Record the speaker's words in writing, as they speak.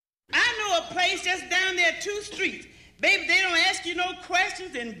place just down there 2 streets. Baby, they don't ask you no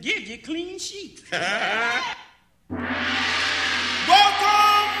questions and give you clean sheets. Welcome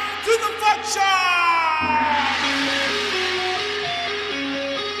to the Fuck Shop!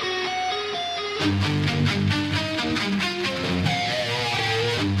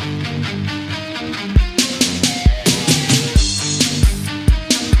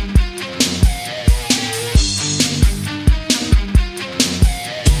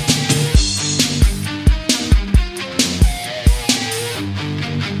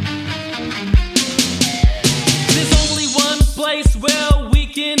 Where we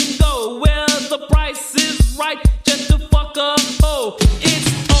can go, where the price is right, just to fuck a hoe.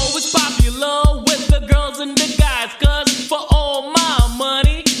 It's always popular with the girls and the guys, cause for all my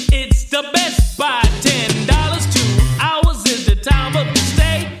money, it's the best buy. $10, 2 hours is the time of the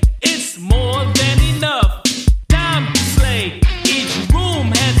stay. It's more than enough time to slay. Each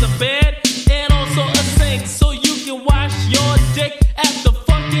room has a bed and also a sink, so you can wash your dick after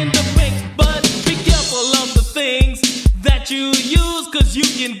fucking the pink. But be careful of the things that you use, cause you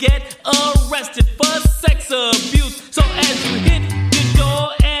can get arrested for sex abuse. So as you hit the door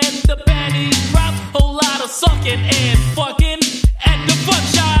and the panties drop, whole lot of sucking and fucking at the fuck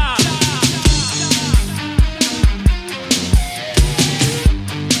shop.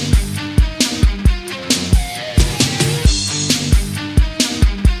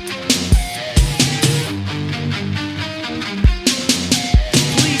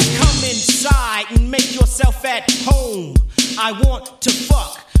 Please come inside and make yourself at home. I want to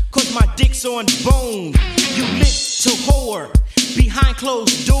fuck, cause my dick's on bone. You lit to whore, behind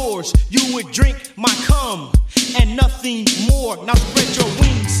closed doors. You would drink my cum, and nothing more. Now spread your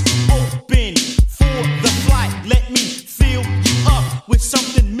wings open for the flight. Let me fill you up with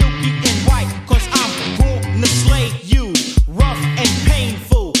something milky and white, cause I'm gonna slay you, rough and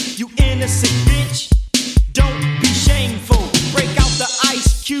painful. You innocent bitch, don't be shameful. Break out the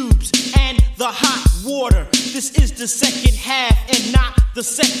ice cubes and the hot water. This is the second half and not the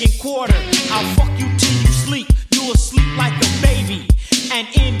second quarter. I'll fuck you till you sleep. You'll sleep like a baby. And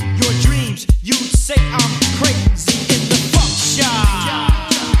in your dreams, you'd say I'm crazy in the fuck shop.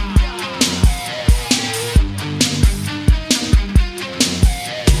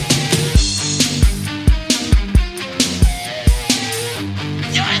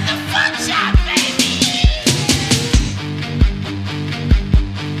 You're in the fuck shop, baby.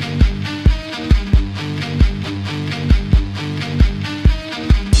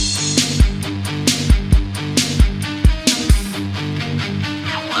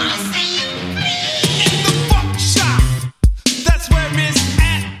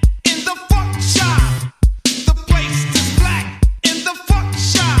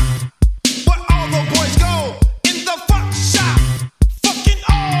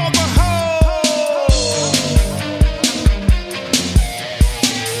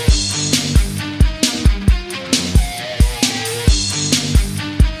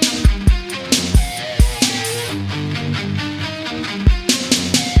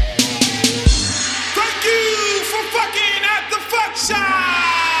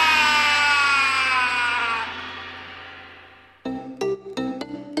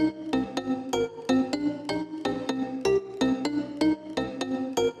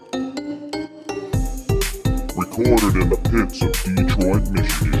 Recorded in the pits of Detroit,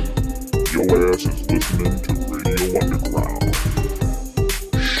 Michigan. Your ass is listening to Radio Underground.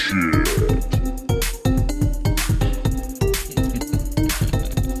 Shit.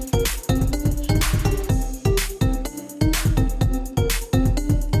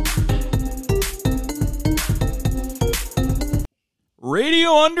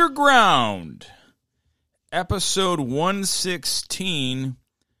 Radio Underground, episode 116.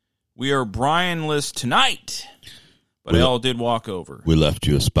 We are Brian-less tonight, but Al did walk over. We left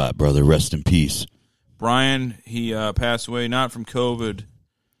you a spot, brother. Rest in peace. Brian, he passed away not from COVID,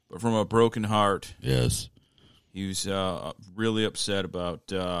 but from a broken heart. Yes. He was really upset about,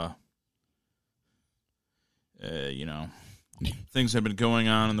 things have been going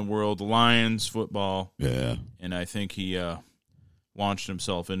on in the world, the Lions, football. Yeah. And I think he launched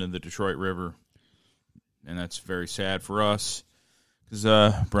himself into the Detroit River, and that's very sad for us.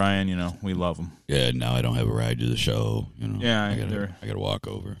 Because Brian, we love him. Yeah, now I don't have a ride to the show. Yeah, I got to walk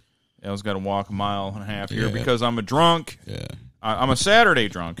over. Al's got to walk a mile and a half here because I'm a drunk. Yeah, I'm a Saturday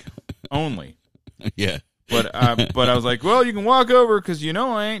drunk only. Yeah, but I was like, well, you can walk over because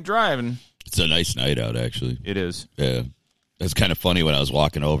I ain't driving. It's a nice night out, actually. It is. Yeah, it's kind of funny when I was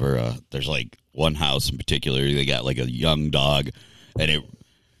walking over. There's like one house in particular. They got like a young dog, and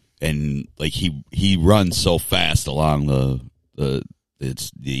he runs so fast along the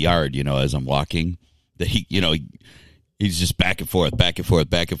it's the yard, as I'm walking, that he's just back and forth,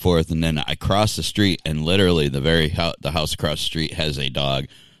 and then I cross the street, and literally the house across the street has a dog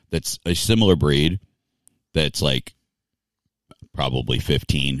that's a similar breed that's like probably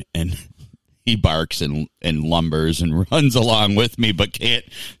 15, and he barks and lumbers and runs along with me, but can't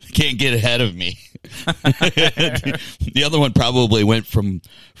get ahead of me. The other one probably went from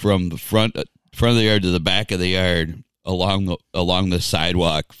the front of the yard to the back of the yard along the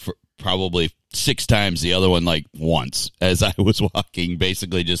sidewalk for probably 6 times. The other one like once as I was walking,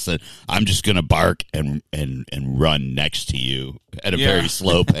 basically just said, "I'm just going to bark and run next to you at a very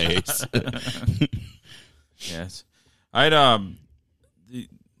slow pace." Yes,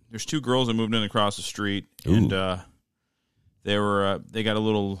 there's 2 girls that moved in across the street, and they got a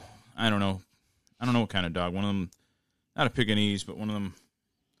little, I don't know what kind of dog. One of them, not a Pekingese, but one of them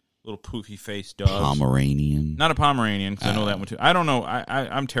little poofy faced dogs. Pomeranian, not a Pomeranian, because I know that one too. I don't know.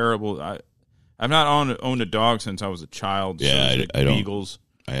 I'm terrible. I've not owned a dog since I was a child. Yeah, so I don't. Beagles.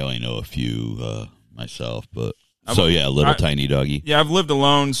 I only know a few myself, but little tiny doggy. Yeah, I've lived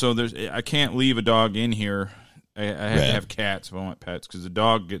alone, so I can't leave a dog in here. I have to have cats if I want pets, because the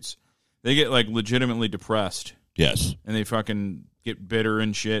dog they get like legitimately depressed. Yes, and they fucking get bitter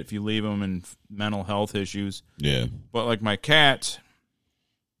and shit if you leave them, and mental health issues. Yeah, but like my cats,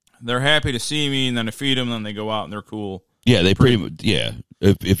 they're happy to see me, and then I feed them, and then they go out and they're cool. Yeah, they pretty much. Yeah,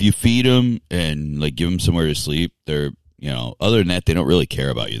 if you feed them and like give them somewhere to sleep, they're other than that, they don't really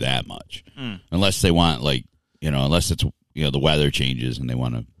care about you that much, unless they want unless it's the weather changes and they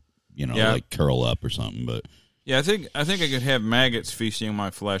want to like curl up or something. But yeah, I think I could have maggots feasting on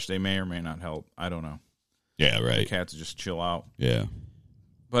my flesh. They may or may not help. I don't know. Yeah, right. The cats just chill out. Yeah,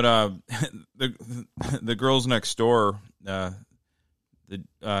 but the girls next door, the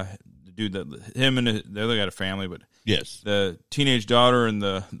dude that him and the other got a family, but yes, the teenage daughter and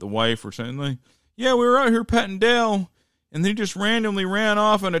the wife were saying like, yeah, we were out here petting Dale, and they just randomly ran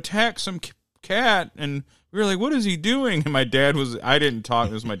off and attacked some cat, and we were like, what is he doing? And my dad I didn't talk.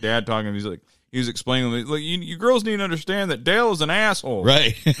 It was my dad talking. He was explaining, like, you girls need to understand that Dale is an asshole.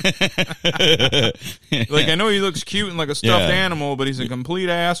 Right. Like, I know he looks cute and like a stuffed animal, but he's a complete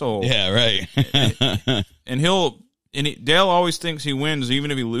asshole. Yeah, right. And Dale always thinks he wins,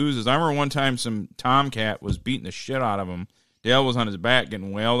 even if he loses. I remember one time some tomcat was beating the shit out of him. Dale was on his back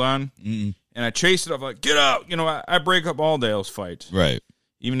getting wailed on. And I chased it off, like, get out. I break up all Dale's fights. Right.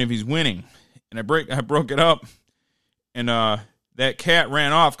 Even if he's winning. And I broke it up. And, that cat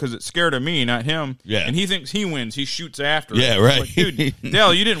ran off because it scared of me, not him. Yeah. And he thinks he wins. He shoots after Yeah, it. right. Like, dude,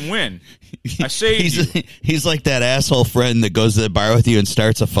 Dale, you didn't win. I saved you. He's like that asshole friend that goes to the bar with you and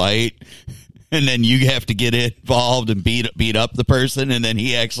starts a fight, and then you have to get involved and beat up the person, and then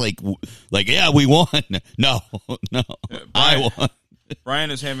he acts like, yeah, we won. No, I won.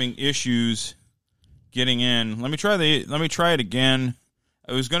 Brian is having issues getting in. Let me try it again.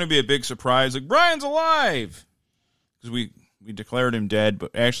 It was going to be a big surprise. Like, Brian's alive! Because we declared him dead,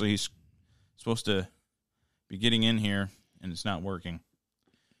 but actually he's supposed to be getting in here, and it's not working.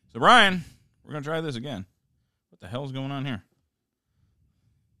 So, Brian, we're going to try this again. What the hell's going on here?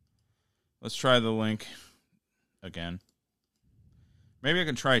 Let's try the link again. Maybe I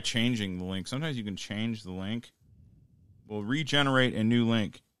can try changing the link. Sometimes you can change the link. We'll regenerate a new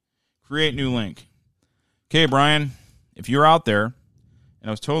link. Create new link. Okay, Brian, if you're out there, and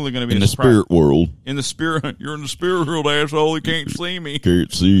I was totally going to be in the spirit world. In the spirit, you're in the spirit world, asshole. You can't see me.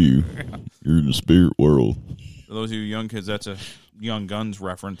 Can't see you. You're in the spirit world. For those of you young kids, that's a Young Guns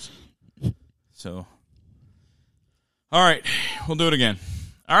reference. So, all right, we'll do it again.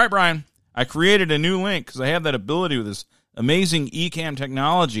 All right, Brian, I created a new link because I have that ability with this amazing eCam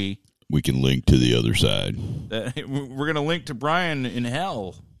technology. We can link to the other side. We're going to link to Brian in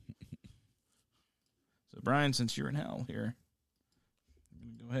hell. So, Brian, since you're in hell here,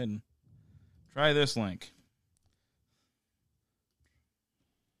 go ahead and try this link.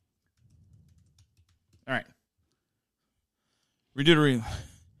 All right. We did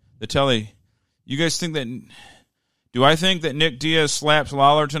the telly. You guys think that... Do I think that Nick Diaz slaps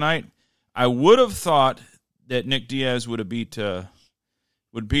Lawler tonight? I would have thought that Nick Diaz would beat him.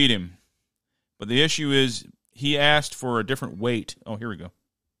 But the issue is he asked for a different weight. Oh, here we go.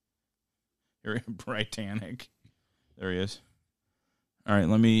 Here, Britannic. There he is. All right,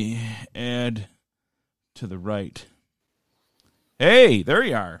 let me add to the right. Hey, there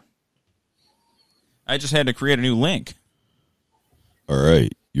you are. I just had to create a new link. All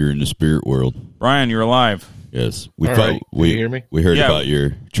right, you're in the spirit world. Brian, you're alive. Yes. All right. Can you hear me? We heard about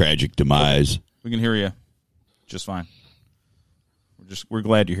your tragic demise. We can hear you just fine. We're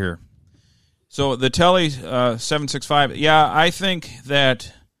glad you're here. So the Telly 765, yeah, I think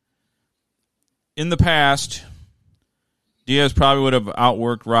that in the past, Diaz probably would have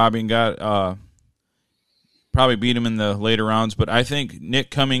outworked Robbie and got probably beat him in the later rounds. But I think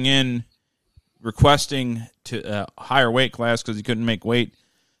Nick coming in requesting to a higher weight class because he couldn't make weight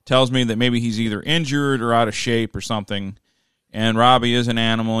tells me that maybe he's either injured or out of shape or something. And Robbie is an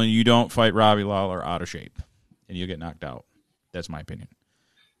animal, and you don't fight Robbie Lawler out of shape, and you'll get knocked out. That's my opinion.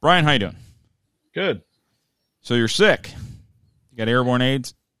 Brian, how you doing? Good. So you're sick. You got airborne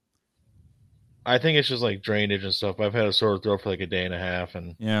AIDS? I think it's just like drainage and stuff. I've had a sore throat for like a day and a half,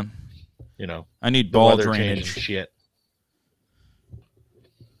 and Yeah. you know, I need the ball weather change and drainage. shit.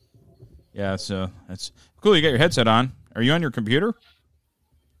 Yeah, so that's cool. You got your headset on. Are you on your computer?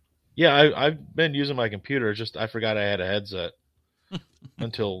 Yeah, I've been using my computer. It's just I forgot I had a headset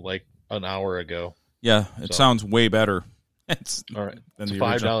until like an hour ago. Yeah, it sounds way better. It's All right, than it's a the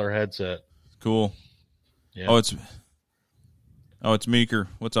original. $5 headset. Cool. Yeah. Oh, it's Meeker.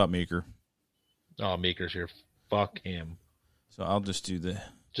 What's up, Meeker? Oh, Meeker's here. Fuck him. So I'll just do the.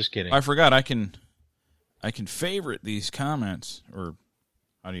 Just kidding. I forgot I can favorite these comments, or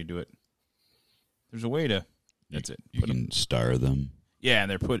how do you do it? There's a way to. That's it. You can star them. Yeah,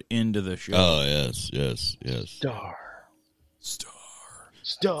 and they're put into the show. Oh, yes. Star.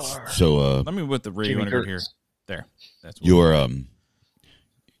 So, Let me put the radio Jimmy under here. Curtis. There. That's what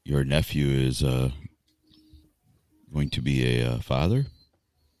your nephew is going to be a father.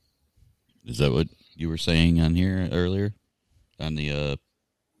 Is that what you were saying on here earlier? On the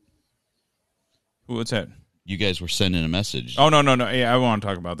What's that? you guys were sending a message. Oh no. Yeah, I want to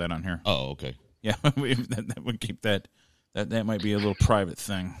talk about that on here. Oh, okay. Yeah, that would keep that might be a little private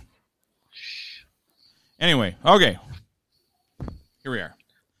thing. Anyway, okay. Here we are.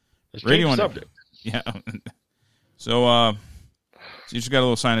 Let's Radio change the under- subject. Yeah. So you just got a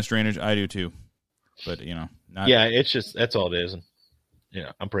little sinus drainage. I do too. But, not. Yeah, it's just that's all it is. And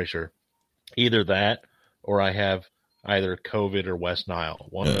yeah, I'm pretty sure either that or I have either COVID or West Nile.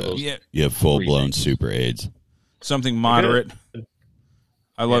 One of those. Yeah, You have full blown things. super AIDS. something moderate.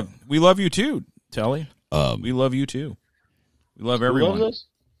 We love you too, Telly. We love you too. We love Who everyone. loves us?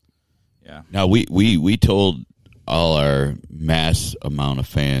 Yeah. Now we told all our mass amount of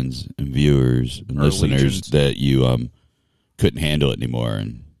fans and viewers and Our listeners legions. that you couldn't handle it anymore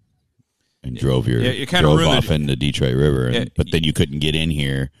and drove you kinda drove ruined off it. in the Detroit River, but then you couldn't get in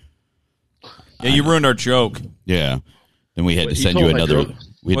here. Yeah, you ruined our joke. Yeah, then we had Wait, to you send told you my another. joke?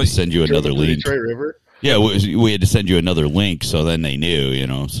 We had Well, to send you another Drove into the link. Detroit River. Yeah, we had to send you another link, so then they knew,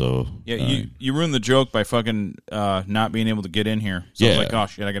 So Yeah, you ruined the joke by fucking not being able to get in here. So I Yeah. was like, oh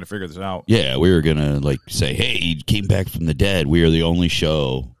shit, I got to figure this out. yeah, we were gonna say, hey, he came back from the dead. We are the only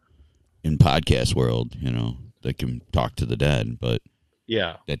show in podcast world, that can talk to the dead, but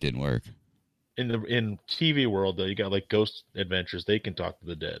Yeah, that didn't work. in TV world though, you got like Ghost Adventures. They can talk to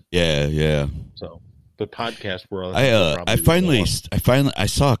the dead. Yeah. So, but podcast world, I finally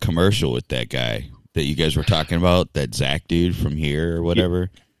saw a commercial with that guy that you guys were talking about, that Zach dude from here or whatever.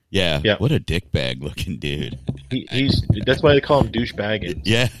 Yeah. What a dickbag looking dude. he's that's why they call him douchebag.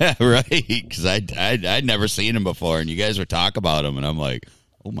 Yeah, right. Because I'd never seen him before, and you guys were talking about him, and I'm like,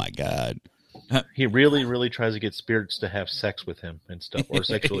 oh my god. He really, really tries to get spirits to have sex with him and stuff, or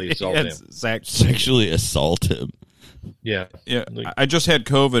sexually assault him. Zach. Sexually assault him. Yeah, Yeah, Like- I just had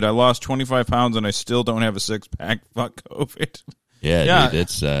COVID. I lost 25 pounds, and I still don't have a six-pack. Fuck COVID. Yeah, dude,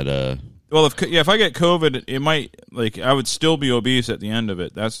 it's that. Well, if I get COVID, it might, I would still be obese at the end of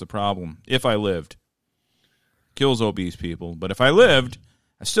it. That's the problem. If I lived. Kills obese people. But if I lived,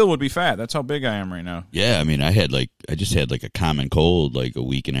 I still would be fat. That's how big I am right now. Yeah, I mean, I just had a common cold a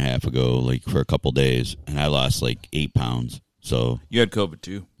week and a half ago, for a couple days, and I lost 8 pounds. So You had COVID,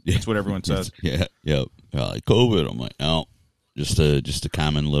 too. That's what everyone says. yeah, COVID. I'm like, no, just a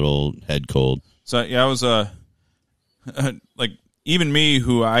common little head cold. So, yeah, I was, even me,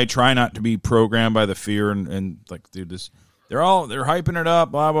 who I try not to be programmed by the fear and dude, they're hyping it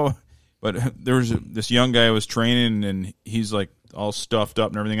up, blah, blah. But there was this young guy I was training, and he's all stuffed up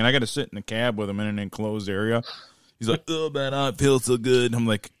and everything. And I got to sit in the cab with him in an enclosed area. He's like, oh, man, I feel so good. And I'm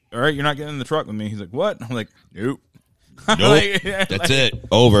like, all right, you're not getting in the truck with me. He's like, what? I'm like, nope. Nope. That's it.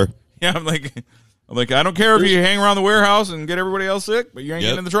 Over. Yeah, I'm like, I don't care if you hang around the warehouse and get everybody else sick, but you ain't Yep.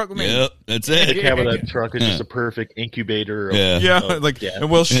 getting in the truck with me. Yep. That's the it. cab of that truck is just a perfect incubator. Of, Yeah. Yeah, death. and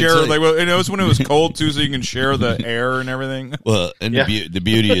we'll share. like- And it was when it was cold too, so you can share the air and everything. Well, and Yeah. the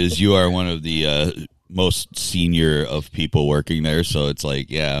beauty is you are one of the most senior of people working there, so it's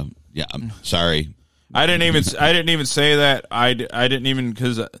yeah. I'm sorry. I didn't even say that. I didn't even,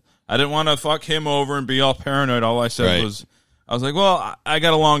 because I didn't want to fuck him over and be all paranoid. All I said Right. was, I was like, well, I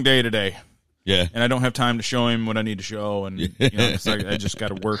got a long day today. Yeah. And I don't have time to show him what I need to show, and it's like I just got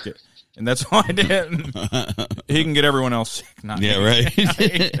to work it. And that's all I did. He can get everyone else sick. Not me. Right.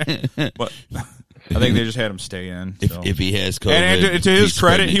 But I think they just had him stay in. So. If he has COVID, and to his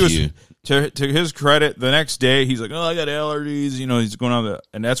credit, he was you. to his credit. The next day, he's like, "Oh, I got allergies." He's going on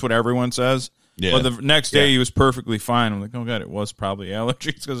and that's what everyone says. Yeah. But the next day, he was perfectly fine. I'm like, "Oh God, it was probably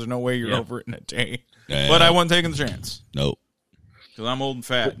allergies because there's no way you're over it in a day." Yeah. But I wasn't taking the chance. Nope. Because I'm old and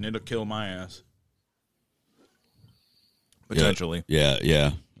fat, and it'll kill my ass. Potentially.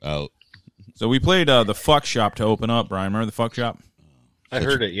 Yeah. Oh. So we played the Fuck Shop to open up, Brian. Remember the Fuck Shop? I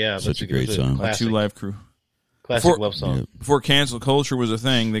heard it, yeah. Such a great song. Classic, Two Live Crew. classic love song. Before cancel culture was a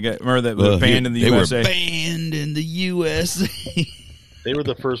thing, remember that was banned in the USA? They were banned in the USA. They were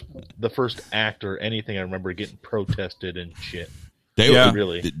the first act or anything I remember getting protested and shit. They Yeah. were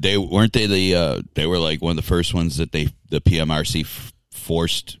Really. They weren't they they were like one of the first ones that the PMRC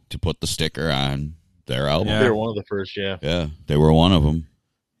forced to put the sticker on their album. Yeah. They were one of the first, yeah. Yeah, they were one of them.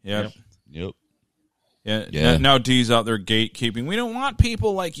 Yep. Yep. Yeah. Now D's out there gatekeeping. We don't want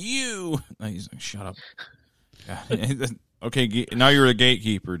people like you. He's like, shut up. Okay, now you're a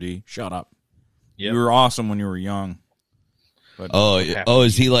gatekeeper, D. Shut up. Yep. You were awesome when you were young. But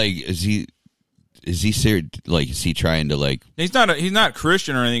Is he serious? Like, is he trying to like? he's not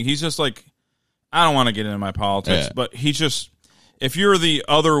Christian or anything. He's just like, I don't want to get into my politics, but he's just, if you're the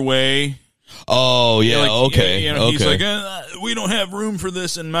other way. Oh yeah, okay. He's like, we don't have room for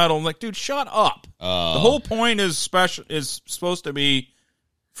this in metal. I'm like, dude, shut up. The whole point is supposed to be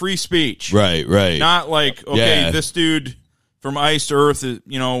free speech, right. Not like, this dude from Iced Earth,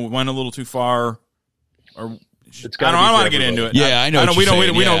 went a little too far, or I don't want to get into it. Yeah, I know. We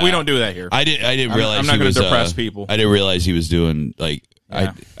don't do that here. I didn't realize. I'm not going to depress people. I didn't realize he was doing like.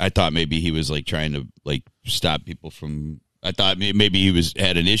 Yeah. I thought maybe he was like trying to like stop people from. I thought maybe he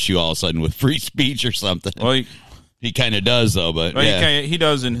had an issue all of a sudden with free speech or something. Well, he kind of does though, but he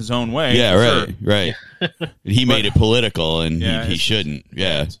does in his own way. Yeah, right. He made it political, and he shouldn't.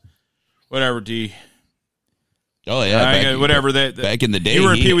 Yeah, whatever, D. Oh yeah, whatever. Back in the day, you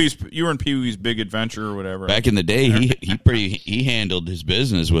were in Pee Wee's Big Adventure or whatever. Back in the day, he handled his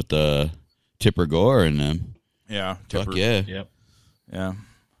business with Tipper Gore and them. Yeah, Fuck Tipper. yeah, Yep. Yeah.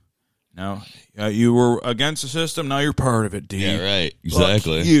 Now you were against the system. Now you're part of it, D. Yeah, right.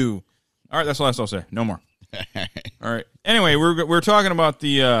 Exactly. Fuck you. All right, that's the last I'll say. No more. All right. Anyway, we're talking about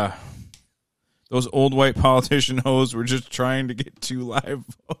the those old white politician hoes. We're just trying to get to live.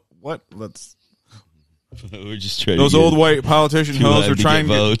 What? We're just trying. Those old white politician hoes are trying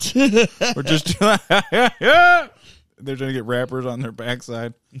to votes. We're just. They're trying to get rappers on their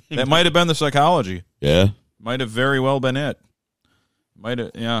backside. That might have been the psychology. Yeah. Might have very well been it. Might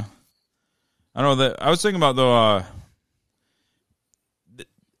have. Yeah. I don't know that. I was thinking about though.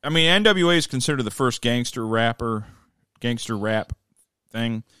 I mean, NWA is considered the first gangster rap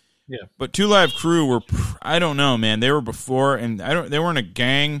thing. Yeah. But Two Live Crew were, I don't know, man. They were before, and they weren't a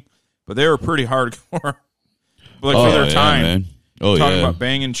gang, but they were pretty hardcore. For their time. Man. Oh, talking about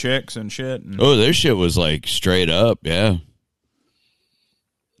banging chicks and shit. And their shit was like straight up, yeah.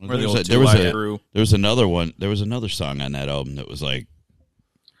 There was another one. There was another song on that album that was like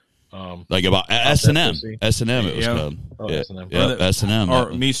about S&M. S&M it was called. Oh, yeah. S&M. Yeah, S&M.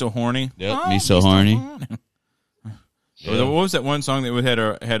 Or Me So Horny. Yep, Me So Horny. Yeah. What was that one song that had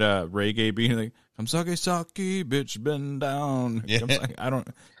a reggae beat? Like, come sucky, bitch, bend down. Yeah. It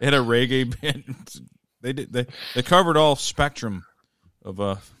had a reggae beat. They covered all spectrum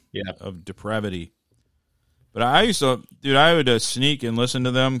of depravity. But I used to, I would sneak and listen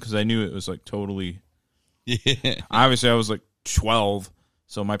to them because I knew it was like totally. Yeah. Obviously, I was like 12,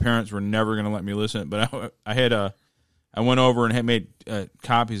 so my parents were never going to let me listen. But I went over and had made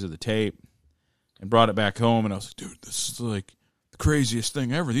copies of the tape and brought it back home, and I was like, dude, this is like the craziest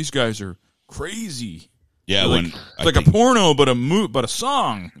thing ever. These guys are crazy. Yeah, it's like a porno, but a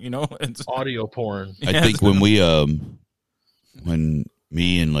song. It's audio porn. I think when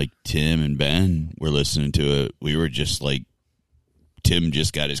me and like Tim and Ben were listening to it, we were just like, Tim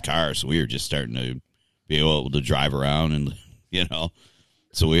just got his car, so we were just starting to be able to drive around and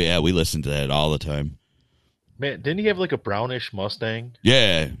so we listened to that all the time. Man, didn't he have like a brownish Mustang?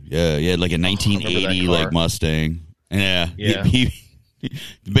 Yeah, like a 1980 like Mustang. Yeah. He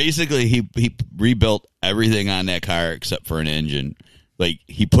basically he rebuilt everything on that car except for an engine. Like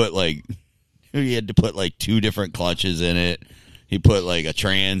he had to put like 2 different clutches in it. He put like a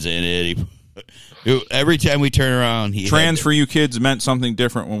trans in it. Every time we turn around, trans for you kids meant something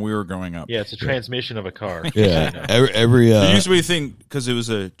different when we were growing up. Yeah, it's a transmission of a car. Yeah, every it used to be a thing because it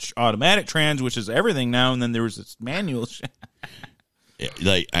was a automatic trans, which is everything now, and then there was this manual.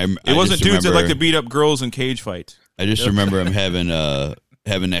 like It wasn't dudes that like to beat up girls in cage fights. I just remember him having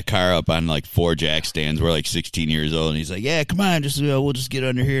that car up on like 4 jack stands. We're like 16 years old, and he's like, "Yeah, come on, just we'll just get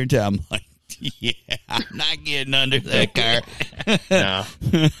under here and tell." I'm like, "Yeah, I'm not getting under that car." No.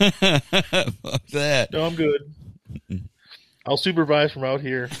 Fuck that. No, I'm good. I'll supervise from out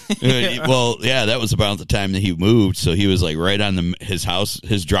here. Well, yeah, that was about the time that he moved. So he was like right on his house.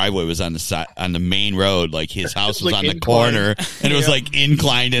 His driveway was on the side, on the main road. Like his house was like on the corner, and it was like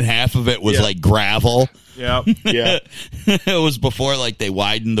inclined, and half of it was like gravel. Yeah, Yeah. It was before like they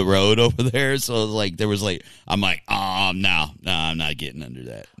widened the road over there. So like there was like, I'm like, oh no, I'm not getting under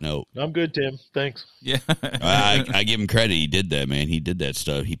that. No, I'm good, Tim. Thanks. yeah. I give him credit. He did that, man. He did that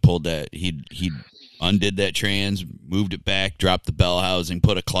stuff. He pulled that. He undid that trans, moved it back, dropped the bell housing,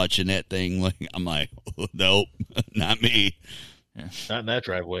 put a clutch in that thing. Like I'm like, oh, nope, not me. Not in that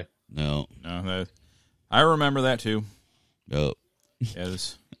driveway. No. I remember that too. No.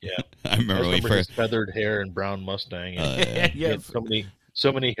 Yeah. I remember when he his first. feathered hair and brown Mustang. And Yeah. he had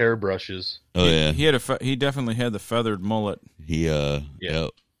so many hairbrushes. Oh yeah. He definitely had the feathered mullet. Yeah.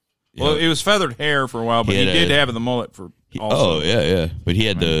 Well, it was feathered hair for a while, but he did have the mullet for. Also. Oh yeah. But he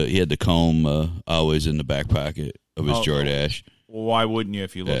had the comb always in the back pocket of his Jordache. Well, why wouldn't you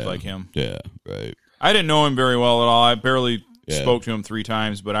if you looked like him? Yeah. Right. I didn't know him very well at all. I barely spoke to him 3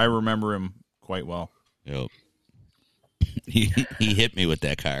 times, but I remember him quite well. Yep. He hit me with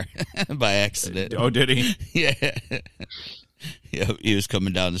that car by accident. Oh, did he? Yeah. Yeah, he was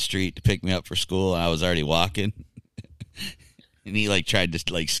coming down the street to pick me up for school, and I was already walking. And he like tried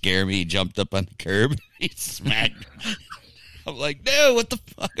to like scare me. He jumped up on the curb. He smacked me. I'm like, no, what the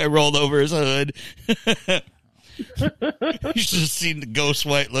fuck? I rolled over his hood. You should have seen the ghost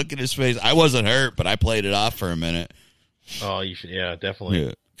white look in his face. I wasn't hurt, but I played it off for a minute. Oh, you should. Yeah, definitely.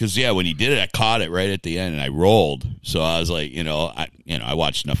 Yeah. Because when he did it, I caught it right at the end, and I rolled. So I was like, I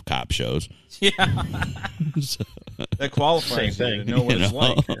watched enough cop shows. Yeah, that qualifies Same you thing. to know what it's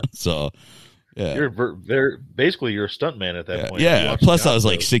like. So, yeah, You're basically a stuntman at that point. Yeah. Plus, I was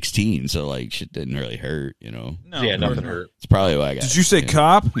like 16, so like shit didn't really hurt. No, yeah, nothing hurt. It's probably why I got. Did you say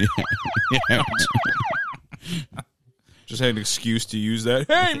cop? Yeah. Just had an excuse to use that.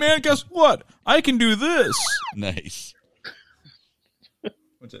 Hey, man, guess what? I can do this. Nice.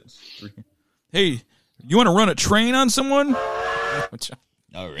 What's that? Hey, you want to run a train on someone?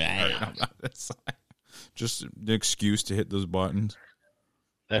 All right. That's just an excuse to hit those buttons.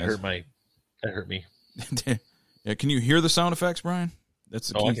 That hurt me. Yeah, can you hear the sound effects, Brian? That's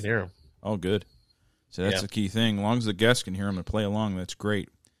the key. I can hear them. Oh, good. So that's the key thing. As long as the guests can hear them and play along, that's great.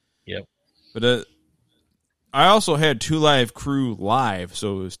 Yep. But I also had 2 Live Crew live,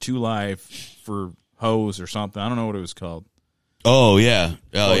 so it was 2 Live for Hose or something. I don't know what it was called. Oh yeah.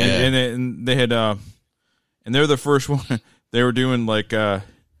 Oh yeah. And they had and they're the first one. They were doing like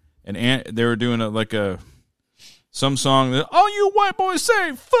some song that all you white boys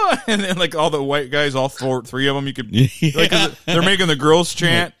say fuck, and then like all the white guys, all 3 of them, you could like, they're making the girls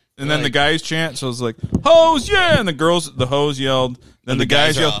chant and then the guys chant. So it's like hose, yeah, and the hose yelled, then the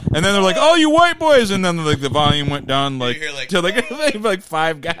guys yelled, and then they're like, "Oh, you white boys!" And then like the volume went down to like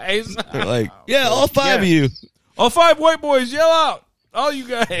 5 guys. They're like, "Yeah, all 5 of you, all 5 white boys, yell out, all you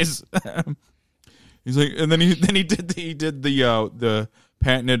guys." He's like, and then he did the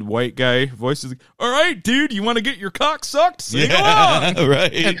patented white guy voice. He's like, "All right, dude, you want to get your cock sucked? Sing along."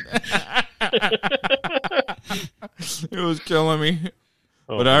 Right. It was killing me.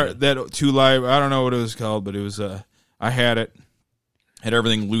 Oh, But that 2 Live, I don't know what it was called, but it was I had it. Had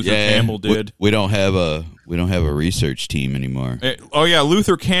everything Luther Campbell did. We don't have a research team anymore.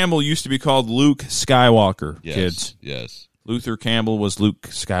 Luther Campbell used to be called Luke Skywalker. Yes, kids. Yes. Luther Campbell was Luke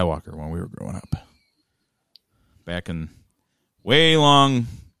Skywalker when we were growing up. Back in way long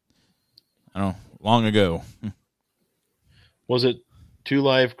ago. Was it 2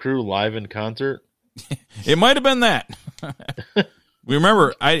 Live Crew live in concert? It might have been that. We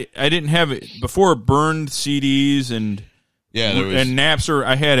remember I didn't have it before burned CDs and Napster.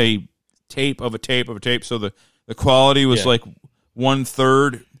 I had a tape of a tape of a tape, so the quality was like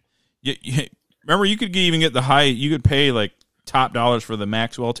 1/3. Remember, you could even get you could pay like top dollars for the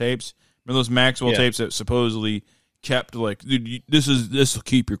Maxwell tapes. Remember those Maxwell tapes that supposedly kept like, dude, this will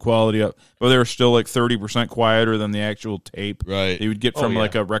keep your quality up, but they were still like 30% quieter than the actual tape. Right. They would get from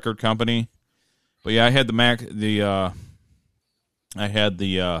like a record company. But yeah, I had like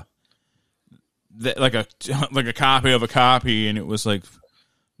a copy of a copy, and it was like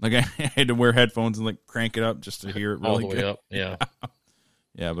I had to wear headphones and like crank it up just to hear it really all the way good. up. Yeah.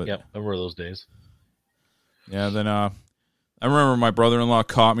 Yeah, but I remember those days. Yeah, then I remember my brother-in-law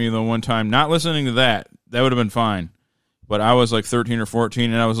caught me the one time not listening to that. That would have been fine. but I was like 13 or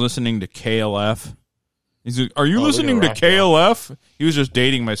 14, and I was listening to KLF. He's like, "Are you listening to KLF?" He was just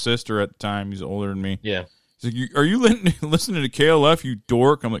dating my sister at the time. He's older than me. Yeah. He's like, "Are you listening to KLF, you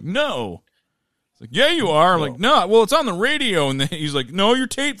dork?" I'm like, "No." He's like, "Yeah, you are." I'm like, "No." Well, it's on the radio, and then he's like, "No, your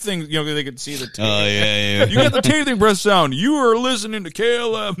tape thing. You know, they could see the tape." Oh yeah. You got the tape thing press sound. You are listening to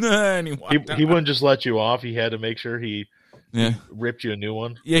KLF. And he wouldn't just let you off. He had to make sure he Yeah, ripped you a new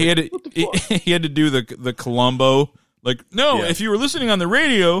one. yeah. He had to do the Columbo. Like, no, if you were listening on the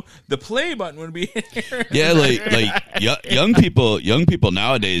radio, the play button would be here. Yeah, like young people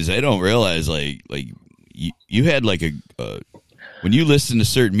nowadays, they don't realize like you had like when you listen to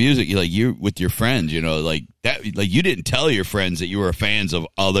certain music, you with your friends, like that, like you didn't tell your friends that you were fans of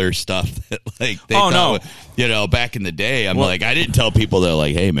other stuff that like they thought, back in the day. I didn't tell people that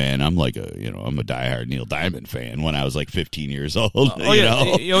like, hey man, I'm like I'm a diehard Neil Diamond fan when I was like 15 years old.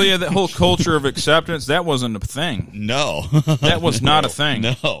 That whole culture of acceptance, that wasn't a thing. No, that was not a thing.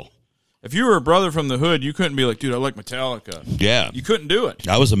 No. If you were a brother from the hood, you couldn't be like, dude, I like Metallica. Yeah. You couldn't do it.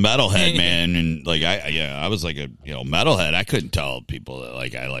 I was a metalhead, man, and like I was like a metalhead. I couldn't tell people that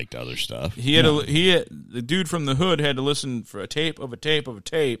like I liked other stuff. The dude from the hood had to listen for a tape of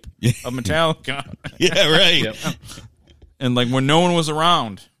Metallica. Yeah, right. Yep. And like when no one was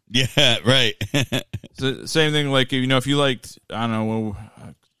around. Yeah, right. So, same thing, like if you liked, I don't know,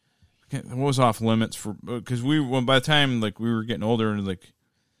 what was off limits for, because by the time like we were getting older and like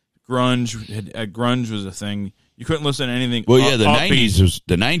grunge was a thing. You couldn't listen to anything. Well, yeah, the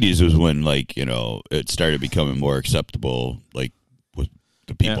 '90s was when like it started becoming more acceptable. Like with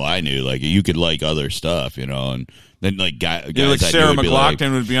the people I knew, like you could like other stuff, and then like guys like Sarah McLachlan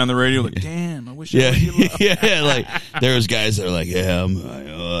like, would be on the radio, like, damn, I wish. Yeah, like there was guys that were like,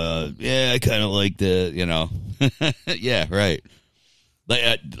 I kind of like the, yeah, right.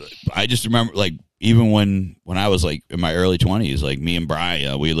 Like I just remember like. Even when I was like in my early 20s, like me and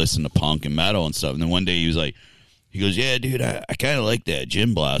Brian, we listened to punk and metal and stuff. And then one day he goes, yeah, dude, I kind of like that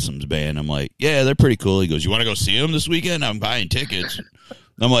Gin Blossoms band. I'm like, yeah, they're pretty cool. He goes, you want to go see them this weekend? I'm buying tickets.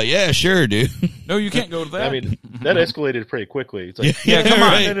 I'm like, yeah, sure, dude. No, you can't go to that. I mean, that escalated pretty quickly. It's like, yeah, come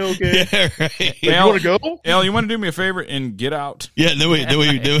on. Right. Okay. Yeah, right. Like, you want to go? Al, you want to do me a favor and get out? Yeah, then we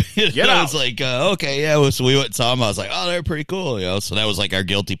get out. I was like, okay, yeah. So we went and saw them. I was like, oh, they're pretty cool. So that was like our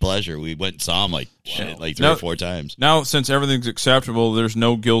guilty pleasure. We went and saw them like 3 or 4 times. Now, since everything's acceptable, there's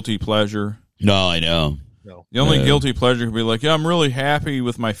no guilty pleasure. No, I know. No. The only guilty pleasure could be like, yeah, I'm really happy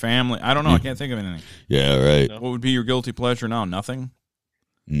with my family. I don't know. I can't think of anything. Yeah, right. No. What would be your guilty pleasure now? Nothing?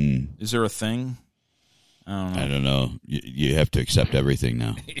 Is there a thing? I don't know. You have to accept everything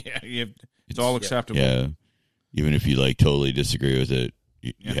now. Yeah, it's all acceptable. Yeah, even if you like totally disagree with it,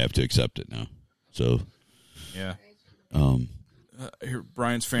 you have to accept it now. So, yeah. Here,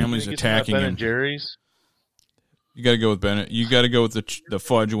 Brian's family's attacking him. Ben and Jerry's. You got to go with Bennett. You got to go with the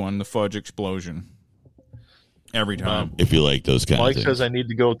fudge one, the fudge explosion. Every time. If you like those kind Mike of things. says I need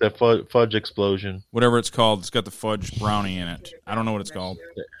to go with that fudge explosion. Whatever it's called, it's got the fudge brownie in it. I don't know what it's called.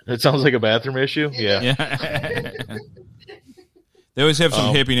 It sounds like a bathroom issue. Yeah. They always have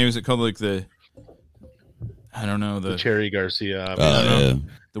some hippie names that call like the, I don't know, the Cherry Garcia.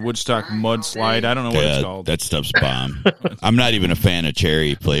 The Woodstock mudslide. I don't know what it's called. That stuff's bomb. I'm not even a fan of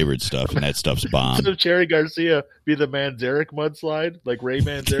cherry flavored stuff, and that stuff's bomb. Instead of Cherry Garcia, be the Manzarek mudslide, like Ray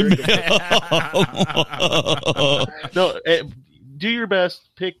Manzarek. No, do your best.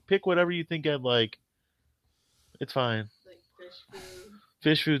 Pick whatever you think I'd like. It's fine. Like fish food.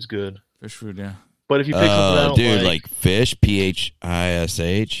 Fish food's good. Fish food, yeah. But if you pick something I don't dude, like fish, PHISH.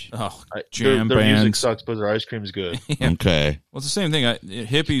 Oh, their bands. music sucks, but their ice cream's good. Yeah. Okay. Well, it's the same thing.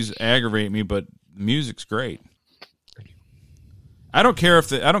 Hippies aggravate me, but music's great. I don't care if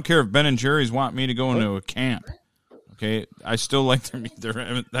Ben and Jerry's want me to go into a camp. Okay, I still like their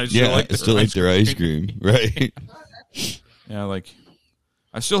ice cream. Right. Yeah, like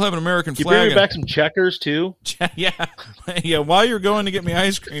I still have an American You flag. bring me back some checkers too. Yeah. While you're going to get me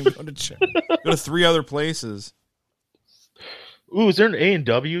ice cream, go to 3 other places. Ooh, is there an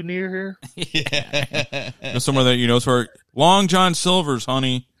A&W near here? Yeah. Somewhere that for Long John Silver's,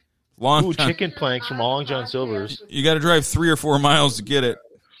 honey. Chicken planks from Long John Silver's. You got to drive 3 or 4 miles to get it.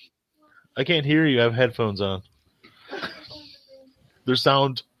 I can't hear you. I have headphones on. Their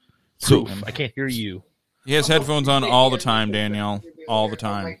sound proof. I can't hear you. He has headphones on all the time, Danielle. All the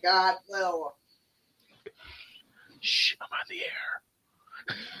time. Oh my God, no. Shh, I'm on the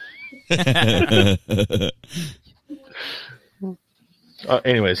air.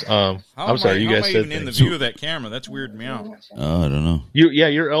 Anyways, I'm sorry. You guys said even in the view of that camera? That's weirding me out. Oh, I don't know.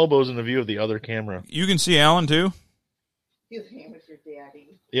 Your elbow's in the view of the other camera. You can see Alan too. You came with your daddy.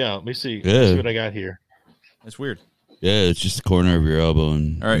 Yeah, let me see. Good. Let's see what I got here. That's weird. Yeah, it's just the corner of your elbow.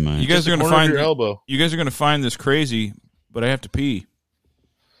 And All right, mine. you guys are going to Corner of find your elbow. You guys are going to find this crazy, but I have to pee.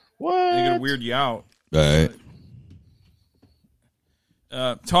 What? I'm going to weird you out. All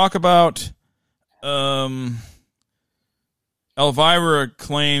right. Talk about Elvira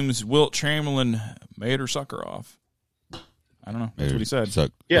claims Wilt Chamberlain made her suck her off. I don't know. That's what he said.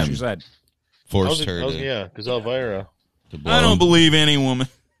 Suck. Yeah. That's what she said. Forced her to, yeah, because Elvira. to blow. I don't believe any woman.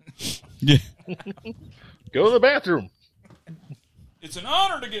 Yeah. Go to the bathroom. It's an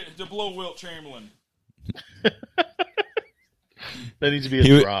honor to blow Wilt Chamberlain. That needs to be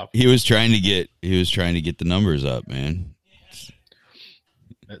a drop. He was trying to get the numbers up, man.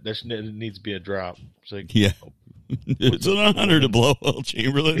 That needs to be a drop. It's like, Yeah. It's an honor to blow Wilt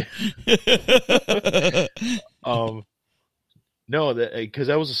Chamberlain. No, because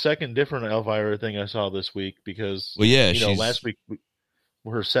that was the second different Elvira thing I saw this week. Because Well, yeah, last week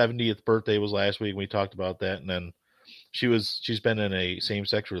her 70th birthday was last week. And we talked about that, and then she's been in a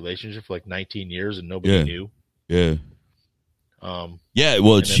same-sex relationship for like 19 years, and nobody knew. Yeah. Yeah.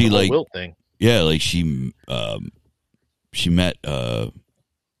 Well, and she the whole like Wilt thing. Yeah, like she met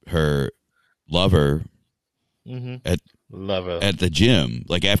her lover at the gym,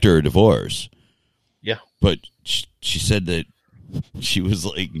 like after her divorce. Yeah, but she said that she was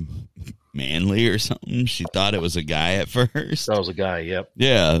like manly or something. She thought it was a guy at first. That was a guy. Yep.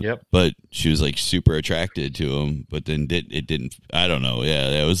 Yeah. Yep. But she was like super attracted to him. But then it didn't. I don't know. Yeah,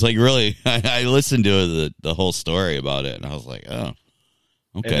 it was like really. I listened to the whole story about it, and I was like, oh,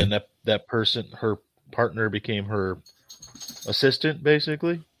 okay. And then that person, her partner, became her assistant,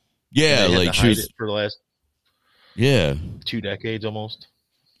 basically. Yeah, and they had like to she hide was it for the last 2 decades almost.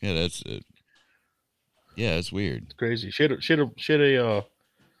 Yeah, that's it. Yeah, it's weird. It's crazy. She had a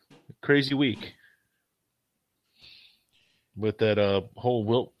crazy week with that whole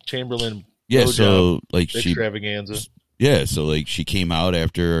Wilt Chamberlain. Yeah, so like extravaganza. So like she came out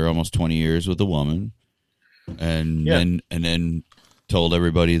after almost 20 years with a woman, and then told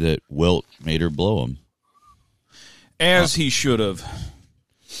everybody that Wilt made her blow him, as he should have.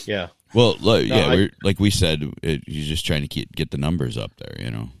 Yeah. Well, like we said, he's just trying to get the numbers up there,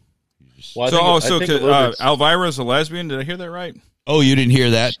 you know. Well, Elvira's a lesbian. Did I hear that right? Oh, you didn't hear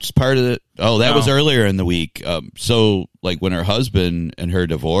that? It's part of it. Oh, that was earlier in the week. So, like, when her husband and her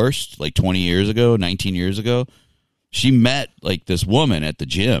divorced, like 19 years ago, she met, like, this woman at the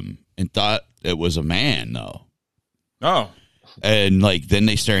gym and thought it was a man, though. Oh. And, like, then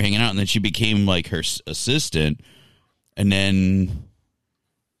they started hanging out, and then she became, like, her assistant. And then,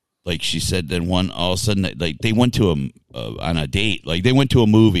 like, she said, then all of a sudden, like, they went to on a date. Like, they went to a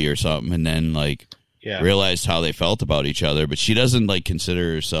movie or something, and then, like, realized how they felt about each other. But she doesn't, like,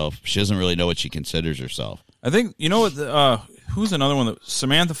 consider herself. She doesn't really know what she considers herself. I think, you know what, who's another one?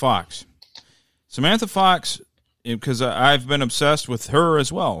 Samantha Fox. Samantha Fox, because I've been obsessed with her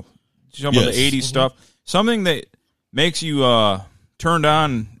as well. She's talking about the 80s stuff. Something that makes you turned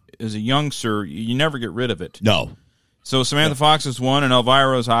on as a youngster, you never get rid of it. No. So Samantha Fox is one, and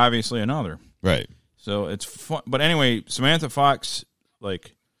Elvira is obviously another. Right. So it's fun. But anyway, Samantha Fox,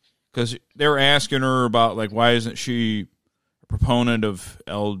 like, because they were asking her about, like, why isn't she a proponent of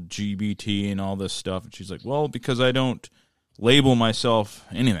LGBT and all this stuff? And she's like, well, because I don't label myself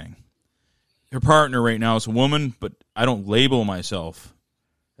anything. Her partner right now is a woman, but I don't label myself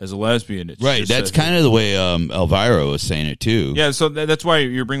as a lesbian. It's right. That's kind of the way Elvira was saying it, too. Yeah, so that's why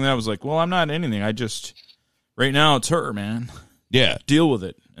you're bringing that up. I was like, well, I'm not anything. I just... Right now, it's her, man. Yeah. Deal with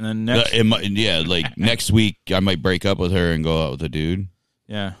it. And then next... like next week, I might break up with her and go out with a dude.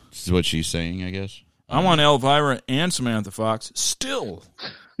 Yeah. This is what she's saying, I guess. I want Elvira and Samantha Fox still.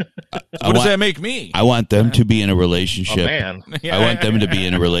 What does that make me? I want them to be in a relationship. A man. I want them to be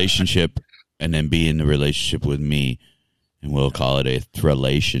in a relationship and then be in a relationship with me, and we'll call it a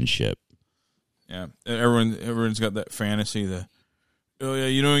relationship. Yeah. Everyone's got that fantasy that, oh, yeah,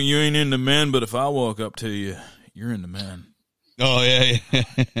 you know, you ain't into men, but if I walk up to you, you're into men. Oh, yeah.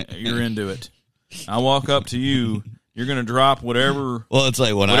 You're into it. I walk up to you, you're going to drop whatever it's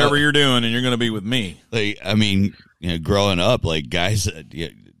like whatever you're doing, and you're going to be with me. Like, I mean, you know, growing up, like, guys,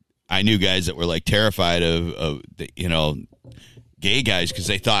 I knew guys that were, like, terrified of you know, gay guys because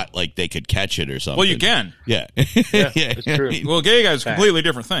they thought, like, they could catch it or something. Well, you can. Yeah. Yeah, it's true. Well, gay guys is a completely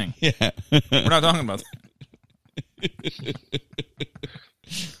different thing. Yeah. We're not talking about that.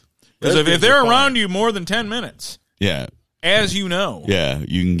 Because if they're around you more than 10 minutes, as you know,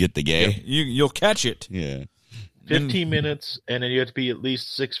 you can get the gay. You'll catch it. Yeah, 15 minutes, and then you have to be at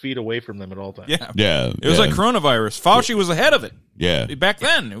least 6 feet away from them at all times. Yeah. It was like coronavirus. Fauci was ahead of it. Yeah, back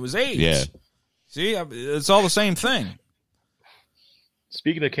then it was AIDS. Yeah, see, it's all the same thing.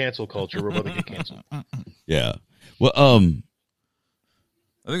 Speaking of cancel culture, we're about to get canceled. Yeah. Well, I think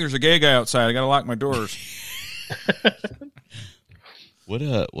there's a gay guy outside. I got to lock my doors. what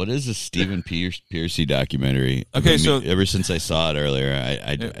is a Stephen Piercy documentary? Okay, so ever since I saw it earlier,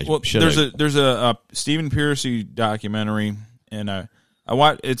 there's a Stephen Piercy documentary, and I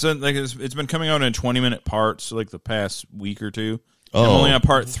watch. It's been coming out in 20-minute parts like the past week or two. I'm only on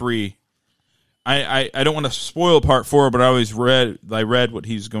part 3. I don't want to spoil part 4, but I read what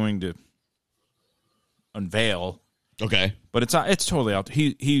he's going to unveil. Okay, but it's totally out there.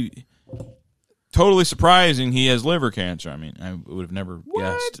 He totally surprising. He has liver cancer. I mean, I would have never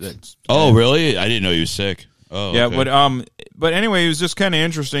guessed. Oh, really? I didn't know he was sick. Oh, yeah. Okay. But anyway, it was just kind of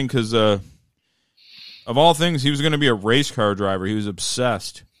interesting because of all things, he was going to be a race car driver. He was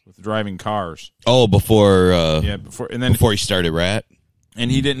obsessed with driving cars. Oh, before he started Rat, and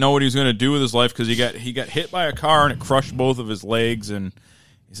he didn't know what he was going to do with his life because he got hit by a car and it crushed both of his legs. And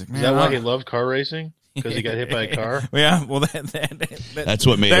he's like, man, is that why he loved car racing? Because he got hit by a car? Yeah, well, that's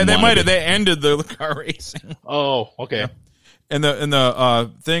what made him they ended the car racing. Oh, okay. Yeah. And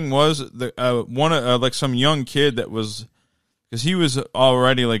the thing was like some young kid that was, because he was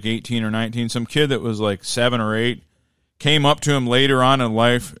already like 18 or 19, some kid that was like 7 or 8 came up to him later on in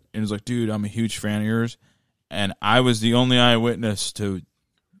life and was like, dude, I'm a huge fan of yours, and I was the only eyewitness to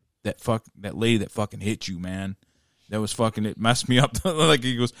that lady that fucking hit you, man. That was fucking, it messed me up. Like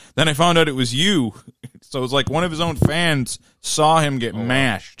he goes, then I found out it was you. So it was like one of his own fans saw him get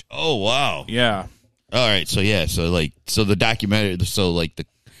mashed. Oh, wow. Yeah. All right. So the documentary,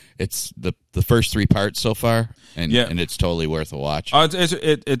 it's the first 3 parts so far, and it's totally worth a watch.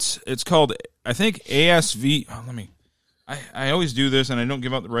 It's called, I think, ASV. I always do this and I don't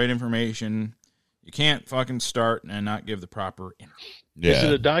give out the right information. You can't fucking start and not give the proper information. Yeah. Is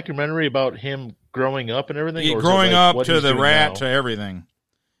it a documentary about him growing up and everything? Yeah, growing up to the Rat to everything.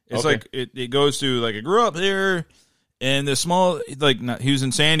 It's like it goes to like I grew up there in the small he was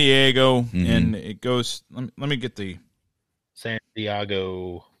in San Diego and it goes. Let me get the San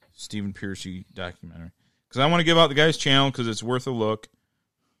Diego Stephen Piercy documentary because I want to give out the guy's channel because it's worth a look.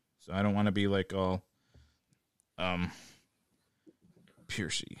 So I don't want to be like all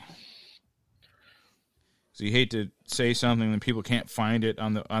Piercy. So you hate to say something and people can't find it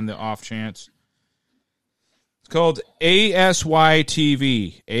on the off chance. It's called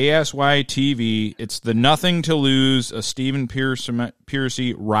ASY-TV. ASY-TV. It's the Nothing to Lose, a Stephen Piercy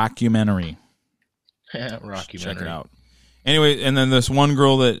rockumentary. Rockumentary. Check it out. Anyway, and then this one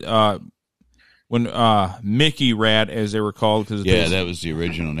girl that when Mickey Rat, as they were called, because that was the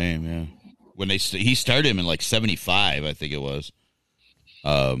original name. Yeah, when he started him in like 75, I think it was.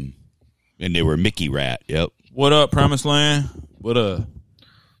 And they were Mickey Rat. Yep. What up, Promised Land? What up?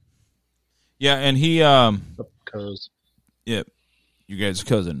 Yeah, and he cuz. Yep. You guys'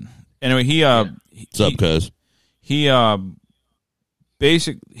 cousin. Anyway, What's up, cuz? He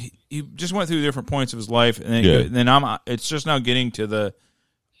basically he just went through different points of his life, and then it's just now getting to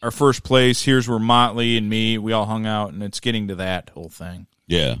our first place. Here's where Motley and me, we all hung out, and it's getting to that whole thing.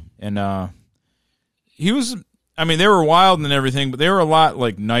 Yeah. And he was, I mean, they were wild and everything, but they were a lot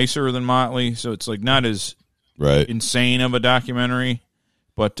like nicer than Motley, so it's like not as insane of a documentary,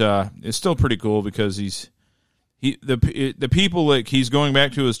 but it's still pretty cool because the people, like, he's going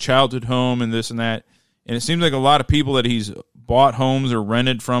back to his childhood home and this and that, and it seems like a lot of people that he's bought homes or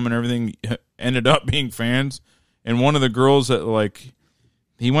rented from and everything ended up being fans. And one of the girls that, like,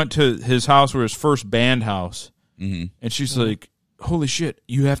 he went to his house, or his first band house, and she's like, holy shit,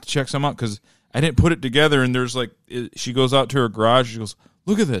 you have to check some out because I didn't put it together. And there's like, she goes out to her garage, she goes,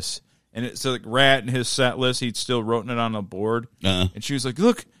 look at this. And it's like Rat and his set list, he'd still written it on a board. And she was like,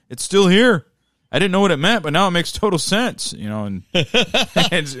 look, it's still here. I didn't know what it meant, but now it makes total sense, you know.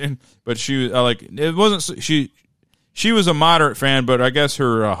 And, but she was like, it wasn't, she was a moderate fan, but I guess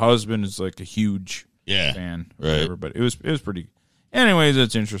her husband is like a huge fan, or whatever. But it was pretty. Anyways,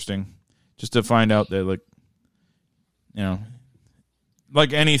 it's interesting just to find out that, like, you know,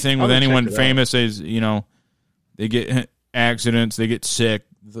 like anything with anyone famous, is, you know, they get accidents, they get sick.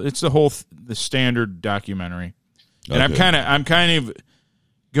 It's the standard documentary, and I'm kind of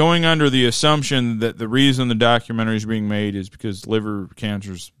going under the assumption that the reason the documentary is being made is because liver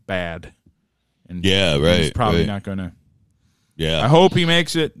cancer's bad, and he's probably not going to. Yeah, I hope he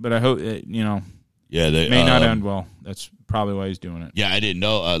makes it, but I hope it, you know. Yeah, it may not end well. That's probably why he's doing it. Yeah, I didn't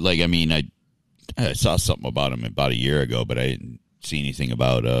know. I saw something about him about a year ago, but I didn't see anything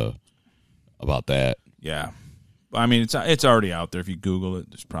about that. Yeah. I mean, it's already out there. If you Google it,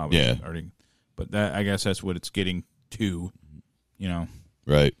 it's probably already. But I guess that's what it's getting to, you know.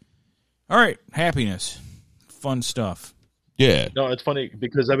 Right. All right. Happiness. Fun stuff. Yeah. No, it's funny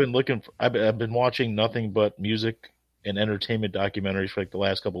because I've been watching nothing but music and entertainment documentaries for like the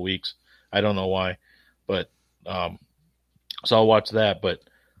last couple of weeks. I don't know why, but so I'll watch that. But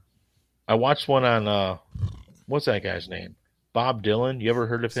I watched one on what's that guy's name? Bob Dylan. You ever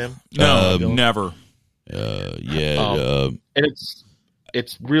heard of him? No, never. And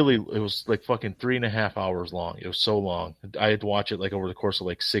it was like fucking 3.5 hours long. It was so long. I had to watch it like over the course of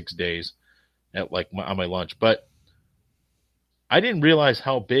like 6 days at like on my lunch. But I didn't realize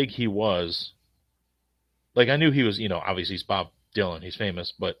how big he was. Like I knew he was, obviously he's Bob Dylan. He's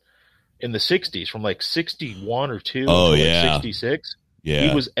famous, but in the 60s, from like 61 or 2 to like 66,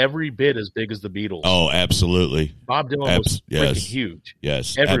 he was every bit as big as the Beatles. Oh, absolutely. Bob Dylan was freaking huge.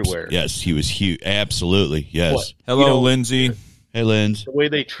 Yes. Everywhere. Yes, he was huge. Absolutely. Yes. But, Hello, Lindsay. Hey, Lindsay. The way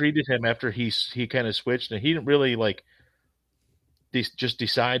they treated him after he kind of switched, and he didn't really like just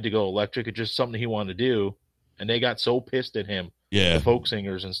decide to go electric. It's just something he wanted to do, and they got so pissed at him. Yeah. The folk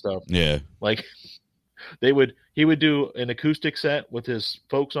singers and stuff. Yeah. Like he would do an acoustic set with his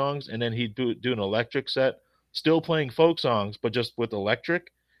folk songs, and then he'd do an electric set, still playing folk songs, but just with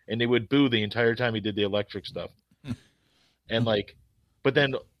electric, and they would boo the entire time he did the electric stuff. And but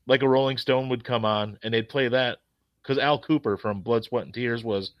then like a Rolling Stone would come on, and they'd play that because Al Cooper from Blood, Sweat, and Tears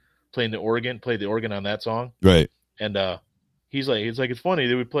was played the organ on that song. Right. And it's funny,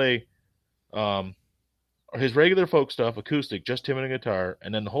 they would play his regular folk stuff, acoustic, just him and a guitar,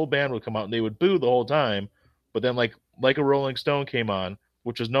 and then the whole band would come out and they would boo the whole time. But then like a Rolling Stone came on,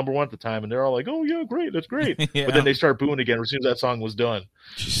 which was number 1 at the time, and they're all like, "Oh yeah, great, that's great." Yeah. But then they start booing again as soon as that song was done.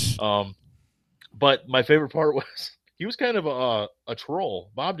 But my favorite part was he was kind of a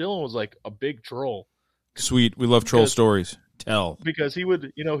troll. Bob Dylan was like a big troll. Sweet, we love troll stories. Tell. Because he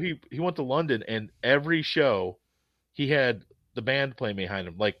would, he went to London, and every show he had the band playing behind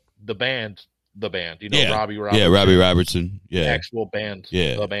him, like the band, Robbie Robertson. Yeah, Robbie Robertson. Yeah. Actual band.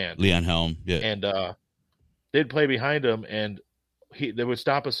 Yeah. The band. Leon Helm. Yeah. And they'd play behind him, and they would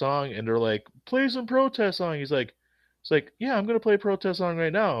stop a song, and they're like, "Play some protest song." It's like, "Yeah, I'm going to play a protest song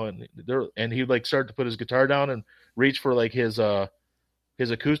right now." And he'd like start to put his guitar down and reach for like his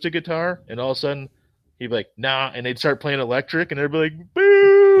acoustic guitar, and all of a sudden he'd be like, "Nah," and they'd start playing electric, and they'd be like,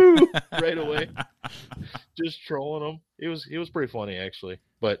 "Boo!" right away. Just trolling him. It was pretty funny actually.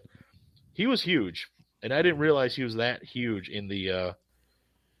 But he was huge, and I didn't realize he was that huge in the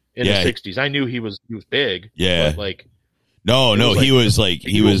 60s. I knew he was big. Yeah. But like he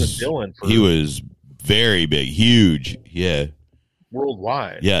was very big, huge. Yeah.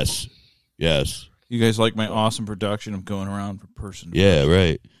 Worldwide. Yes. Yes. You guys like my awesome production of going around from person to Yeah,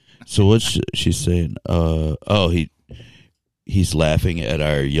 right. So what's she saying? He's laughing at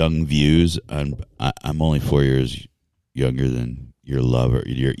our young views on I'm only 4 years younger than your lover,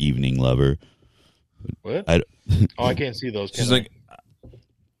 your evening lover. What? I can't see those. She's like,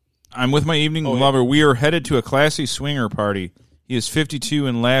 I'm with my evening lover. Yeah. We are headed to a classy swinger party. He is 52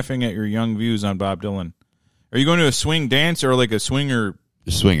 and laughing at your young views on Bob Dylan. Are you going to a swing dance or like a swinger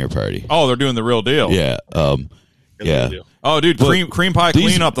party? Oh, they're doing the real deal. Yeah. Yeah. Oh, dude, cream pie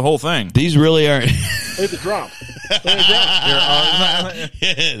clean up the whole thing. These really aren't. Play the drop. There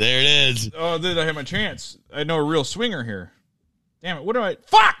it is. Oh, dude, I had my chance. I know a real swinger here. Damn it! What do I?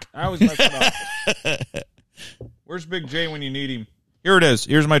 Fuck! I always mess it up. Where's Big J when you need him? Here it is.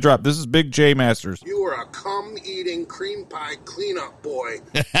 Here's my drop. This is Big J Masters. You are a cum-eating cream pie cleanup boy.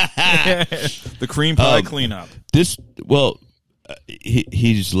 The cream pie cleanup.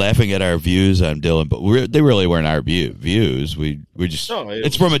 He's laughing at our views on Dylan, but they really weren't our views. We just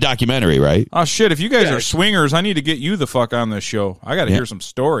it's from a documentary, right? Oh shit! If you guys are swingers, I need to get you the fuck on this show. I got to hear some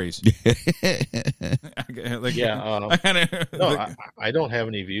stories. I don't have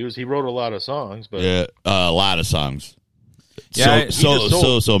any views. He wrote a lot of songs, but a lot of songs. Yeah,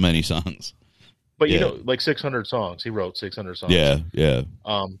 so many songs. But like 600 songs. He wrote 600 songs. Yeah.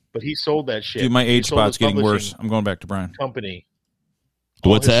 But he sold that shit. Dude, my age spot's getting worse. I'm going back to Brian. Company.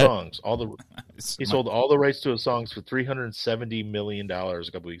 What's that? Songs, he sold all the rights to his songs for $370 million a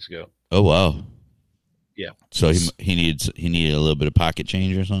couple weeks ago. Oh wow! Yeah. So he needed a little bit of pocket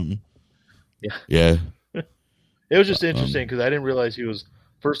change or something. Yeah. Yeah. It was just interesting because I didn't realize he was,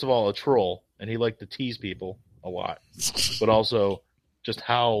 first of all, a troll, and he liked to tease people a lot, but also just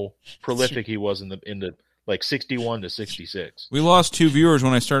how prolific he was in the like 61 to 66. We lost 2 viewers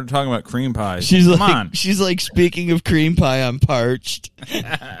when I started talking about cream pies. She's like, speaking of cream pie, I'm parched.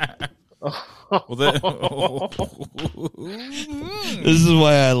 Well, this is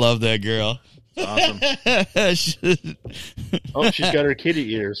why I love that girl. Awesome. She's got her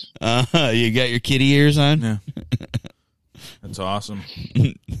kitty ears. You got your kitty ears on? Yeah. That's awesome.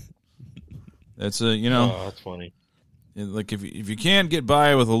 That's that's funny. Like if you can't get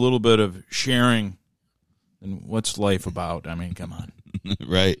by with a little bit of sharing, then what's life about? I mean, come on.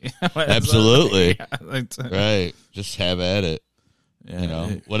 Right. Absolutely. Yeah, right. Just have at it. Yeah, you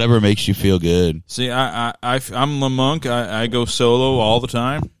know, whatever makes you feel good. See, I'm the monk. I go solo all the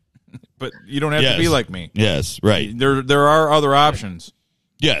time, but you don't have to be like me. Yes, right. There are other options.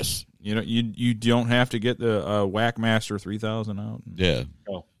 Yes. You know, you don't have to get the Whackmaster 3000 out. Yeah.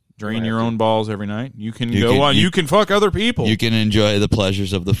 Drain your own balls every night. You can you can fuck other people. You can enjoy the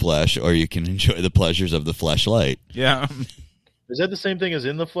pleasures of the flesh, or you can enjoy the pleasures of the fleshlight. Yeah. Is that the same thing as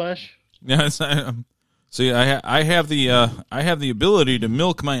in the flesh? Yeah. See, I have the ability to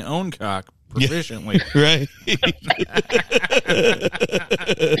milk my own cock proficiently. Right.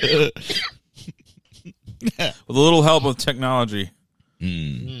 With a little help of technology.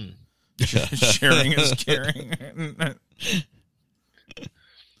 Sharing is caring.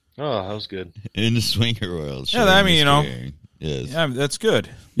 Oh, that was good. In the swinger world. Yeah, I mean, you know. Yes. Yeah, that's good.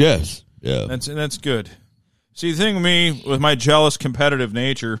 Yes. Yeah. That's good. See, the thing with me, with my jealous, competitive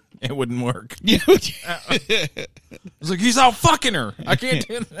nature, it wouldn't work. Yeah. It's like, he's out fucking her. I can't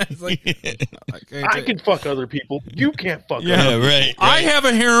do that. It's like, I can fuck other people. You can't fuck Yeah, other right. I have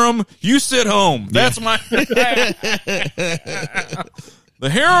a harem. You sit home. That's my... The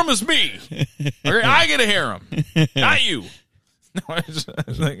harem is me. Okay, I get a harem. Not you. No, it's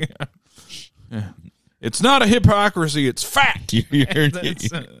like, it's not a hypocrisy. It's fact.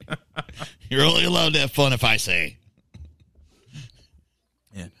 You're only allowed to have fun if I say.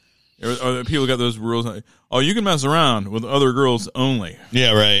 Yeah. Or people got those rules. Like, oh, you can mess around with other girls only.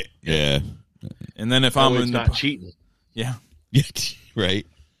 Yeah, right. Yeah. And then if Oh, I'm it's in not cheating. Yeah. Right.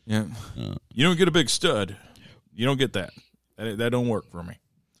 Yeah. You don't get a big stud. You don't get that. That don't work for me.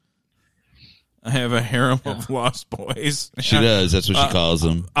 I have a harem of lost boys. She does. That's what she calls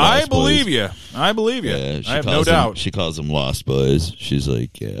them. I believe you. I believe you. Yeah, I have no doubt. She calls them lost boys. She's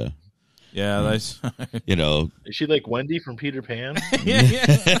like, yeah. Yeah, that's... You know. Is she like Wendy from Peter Pan? Yeah.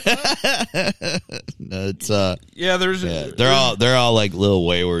 No, it's they're all like little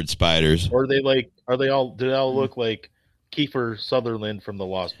wayward spiders. Or do they all look like Kiefer Sutherland from the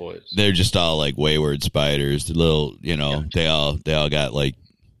Lost Boys? They're just all like wayward spiders. The little, you know, they all got like,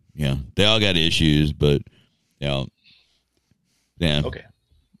 yeah, they all got issues, but you know, yeah. Okay.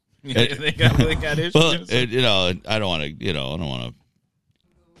 Yeah, they got issues. Well, you know, I don't want to.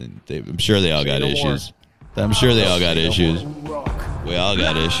 I'm sure they all got issues. I'm sure they all got issues. We all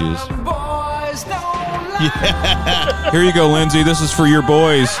got issues. Yeah. Here you go, Lindsay. This is for your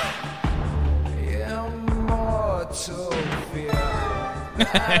boys.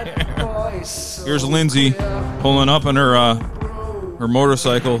 Here's Lindsay pulling up on her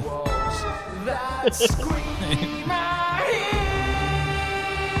motorcycle. It's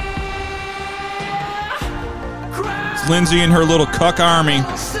Lindsay and her little cuck army.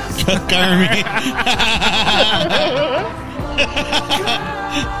 Cuck army.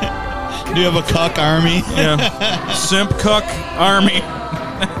 Do you have a cuck army? Yeah. Simp cuck army.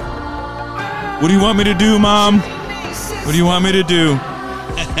 What do you want me to do, Mom? What do you want me to do?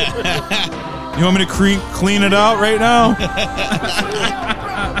 You want me to clean it out right now?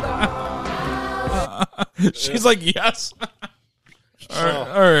 She's like, yes.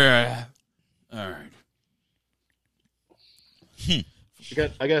 All right.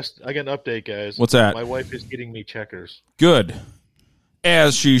 I got an update, guys. What's that? My wife is getting me checkers. Good.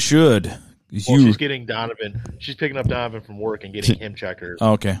 As she should. Well, she's getting Donovan. She's picking up Donovan from work and getting him checkers.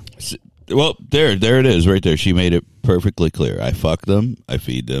 Okay. Well, there it is right there. She made it perfectly clear. I fuck them, I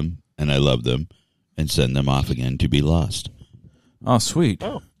feed them, and I love them, and send them off again to be lost. Oh, sweet.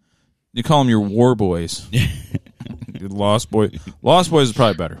 Oh. You call them your war boys. Lost boys. Lost boys is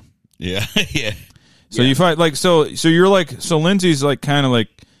probably better. Yeah, yeah. So you find so you're like, so Lindsay's like kind of like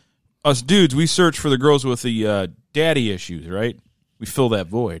us dudes. We search for the girls with the daddy issues, right? We fill that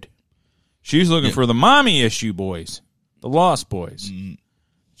void. She's looking for the mommy issue boys, the lost boys. Mm.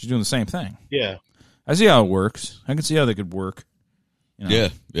 She's doing the same thing. Yeah, I see how it works. I can see how they could work. You know,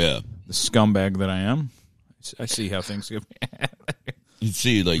 yeah. The scumbag that I am, I see how things go. You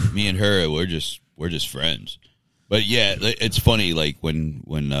see, like me and her, we're just friends. But yeah, it's funny. Like when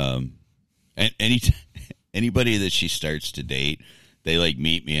anybody that she starts to date, they like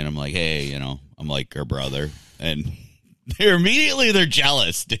meet me, and I'm like, hey, you know, I'm like her brother, and they're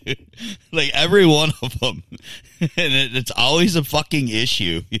jealous, dude. Like every one of them, and it's always a fucking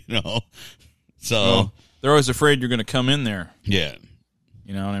issue, you know. So they're always afraid you're going to come in there. Yeah.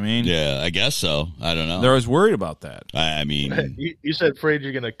 You know what I mean? Yeah, I guess so. I don't know. They're always worried about that. I mean, you said afraid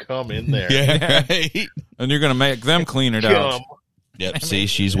you're going to come in there. Yeah, right. And you're going to make them clean it out. Yep. See,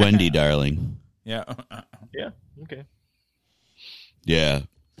 she's Wendy, darling. Yeah. Yeah. Okay. Yeah.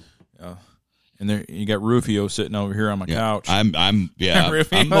 And there you got Rufio sitting over here on my couch. I'm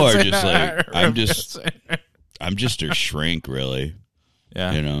more just like I'm just her shrink, really.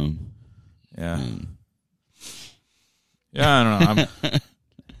 Yeah. You know. Yeah. Yeah, I don't know.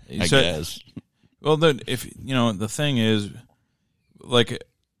 I guess. Well, the thing is, like,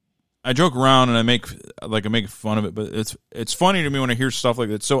 I joke around and I make fun of it, but it's funny to me when I hear stuff like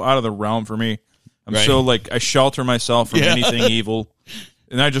that. It's so out of the realm for me. I'm so like I shelter myself from anything evil,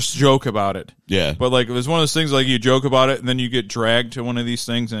 and I just joke about it. Yeah. But like, it's one of those things like you joke about it, and then you get dragged to one of these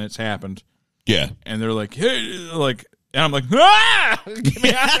things, and it's happened. Yeah. And they're like, hey, like, and I'm like, ah! Get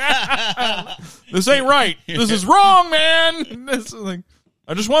me out. This ain't right. This is wrong, man. This is like,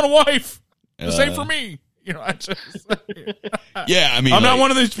 I just want a wife. This ain't for me. You know, I just. Yeah, I mean, I'm not one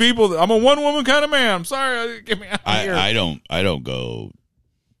of these people. I'm a one woman kind of man. I'm sorry. Get me out of here. I don't go.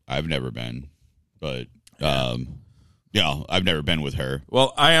 I've never been, but I've never been with her.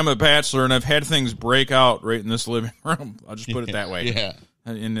 Well, I am a bachelor, and I've had things break out right in this living room. I'll just put it that way. Yeah.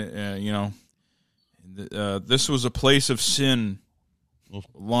 And this was a place of sin.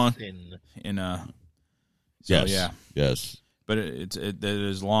 Long in yes. Yeah. Yes. But it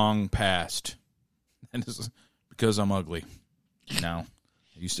is long past, and this is because I'm ugly. Now,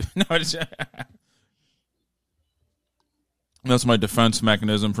 I used to. No, that's my defense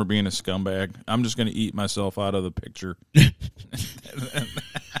mechanism for being a scumbag. I'm just going to eat myself out of the picture.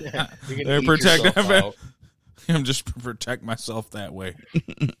 I'm just protect myself that way.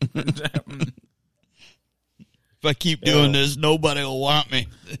 If I keep doing this, nobody will want me.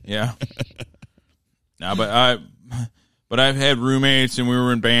 Yeah. No, but I've had roommates, and we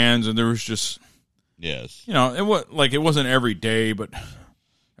were in bands, and there was just, yes, it wasn't every day, but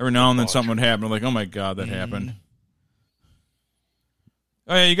every now and then something would happen. I'm like, oh my God, that happened.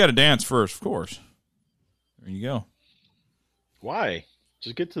 Oh yeah, you got to dance first, of course. There you go. Why?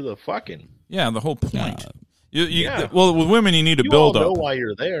 Just get to the fucking. Yeah, the whole point. Well, with women, you need to build up. You all know why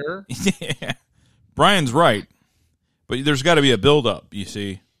you're there. Yeah. Brian's right, but there's got to be a build up. You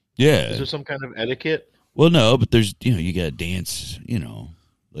see. Yeah. Is there some kind of etiquette? Well, no, but there's, you got to dance,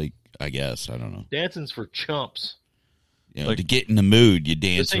 like, I guess, I don't know. Dancing's for chumps. To get in the mood, you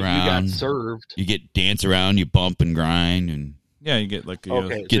dance around. You got served. You dance around, you bump and grind, and yeah, you get like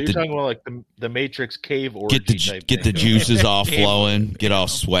okay. So you're talking about like the Matrix cave orgy type. Get the juices all flowing, get all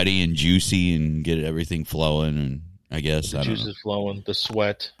sweaty and juicy, and get everything flowing, and I guess the juices flowing, the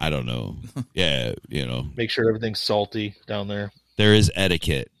sweat. I don't know. Yeah, Make sure everything's salty down there. There is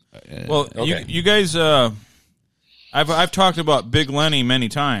etiquette. Well, okay. you guys, I've talked about Big Lenny many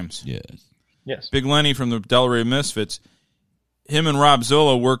times. Yes. Big Lenny from the Delray Misfits. Him and Rob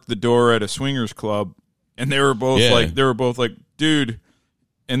Zilla worked the door at a swingers club, and they were both like, dude,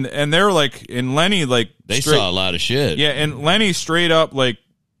 and they're like, and Lenny like they saw a lot of shit. Yeah, and Lenny straight up like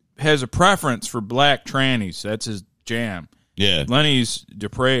has a preference for black trannies. That's his jam. Yeah, Lenny's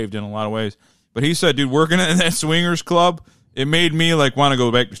depraved in a lot of ways, but he said, dude, working at that swingers club, it made me like want to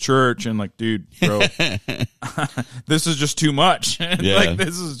go back to church and like, dude, bro, this is just too much. Yeah. Like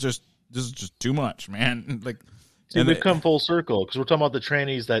this is just too much, man. Like, see, we've come full circle because we're talking about the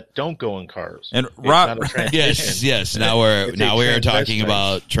trannies that don't go in cars. And Rob, yes. Now we are talking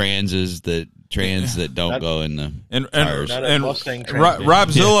about trans that don't go in the cars. And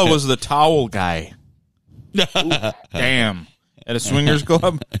Rob Zilla was the towel guy. Damn, at a swingers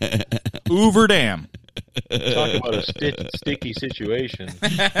club, Hoover Dam. Talk about a sticky situation.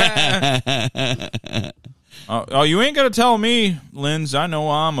 Oh, you ain't got to tell me, Linz. I know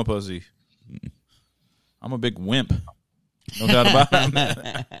I'm a pussy. I'm a big wimp. No doubt about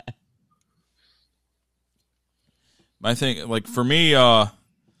it. I think, like, for me, a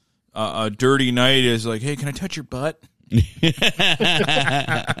dirty night is like, hey, can I touch your butt?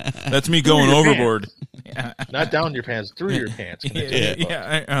 That's me going overboard. Yeah. Not down your pants, through your pants.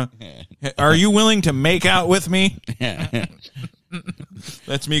 Are you willing to make out with me?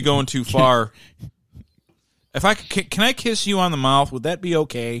 That's me going too far. If I can I kiss you on the mouth? Would that be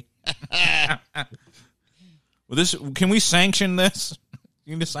okay? Can we sanction this?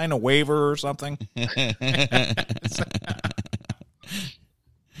 You need to sign a waiver or something.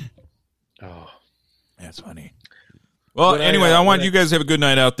 Oh, that's funny. Well, anyway, I want you guys to have a good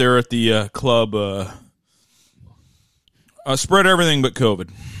night out there at the club. Spread everything but COVID.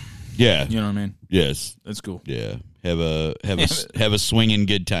 Yeah, you know what I mean. Yes, that's cool. Yeah, have a swinging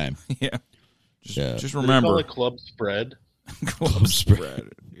good time. Yeah, just remember. Call it club spread. Club spread.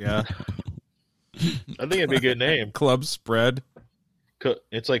 Yeah, I think it'd be a good name. Club spread.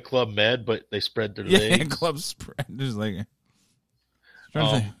 It's like Club Med, but they spread their legs. Yeah, club spread. Just like.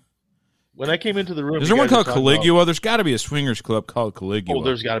 when I came into the room, Is you there one guys were called talking Caligula? There's got to be a swingers club called Caligula. Oh,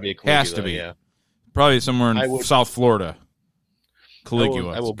 there's got to be a Caligula. Has to be. Yeah. Probably somewhere in South Florida.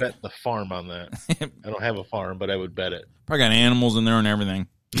 Caligula. I will bet the farm on that. I don't have a farm, but I would bet it. Probably got animals in there and everything.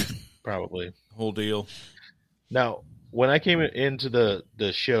 Probably. Whole deal. Now, when I came into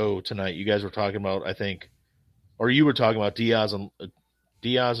the show tonight, you guys were talking about, I think, or you were talking about Diaz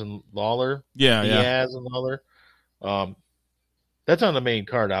and Lawler. Yeah, Diaz and Lawler. That's on the main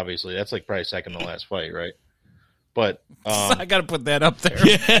card, obviously. That's like probably second to last fight, right? But I got to put that up there.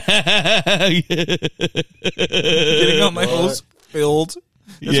 Yeah. Getting all my holes filled.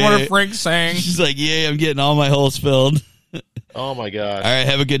 That's what Frank's saying. She's like, yeah, I'm getting all my holes filled. oh my god! All right,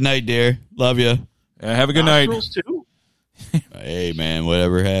 have a good night, dear. Love you. Have a good night. Too? Hey, man,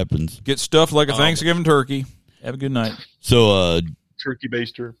 whatever happens. Get stuffed like a Thanksgiving turkey. Have a good night. So, turkey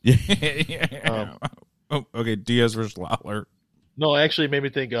baster. Yeah. Okay, Diaz versus Lawler. No, actually, it made me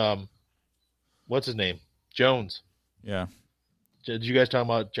think. What's his name? Jones. Yeah. Did you guys talk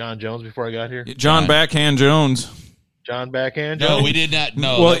about John Jones before I got here? John Backhand Jones. John Backhand Jones? No, we did not.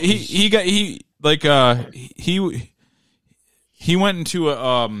 No. Well, he went into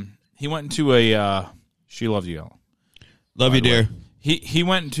a she loves you. Love you, dear. He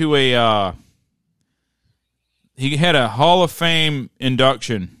went into a he had a Hall of Fame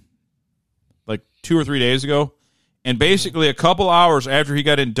induction like 2 or 3 days ago, and basically a couple hours after he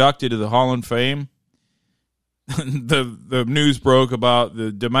got inducted to the Hall of Fame, the news broke about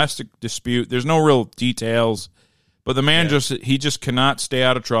the domestic dispute. There's no real details, but the man just cannot stay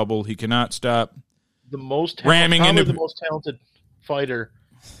out of trouble. He cannot stop the most the most talented fighter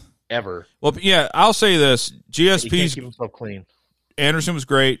ever. Well, yeah, I'll say this: He can't GSP's keep himself clean. Anderson was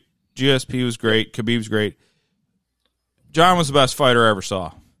great. GSP was great. Khabib was great. John was the best fighter I ever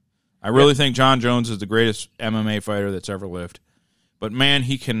saw. I really think John Jones is the greatest MMA fighter that's ever lived. But, man,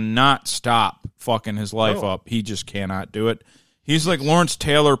 he cannot stop fucking his life up. He just cannot do it. He's like Lawrence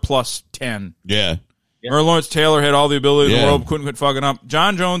Taylor plus 10. Yeah. Or Lawrence Taylor had all the ability in the world, couldn't quit fucking up.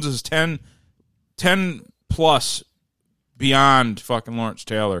 John Jones is 10 plus beyond fucking Lawrence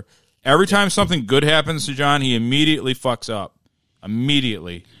Taylor. Every time something good happens to John, he immediately fucks up.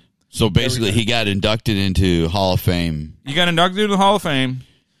 Immediately. So basically, he got inducted into Hall of Fame. He got inducted into the Hall of Fame.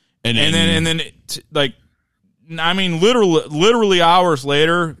 And then literally hours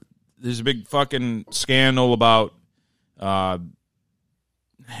later, there's a big fucking scandal about a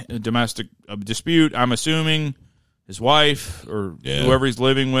domestic dispute. I'm assuming his wife or whoever he's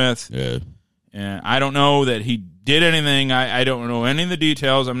living with. Yeah. And I don't know that he did anything. I don't know any of the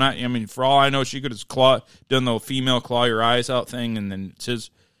details. For all I know, she could have done the female claw your eyes out thing, and then it's his.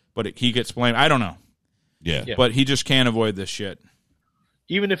 But he gets blamed. I don't know. Yeah. But he just can't avoid this shit.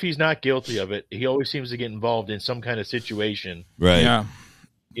 Even if he's not guilty of it, he always seems to get involved in some kind of situation. Right.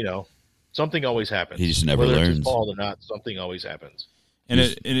 Yeah. Something always happens. He just never Whether learns. It's his fault or not, something always happens. And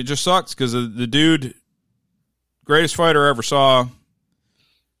it just sucks because the dude, greatest fighter I ever saw.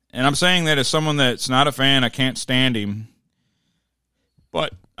 And I'm saying that as someone that's not a fan, I can't stand him.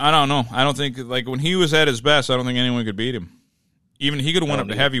 But I don't know. I don't think, like, when he was at his best, I don't think anyone could beat him. Even he could have went up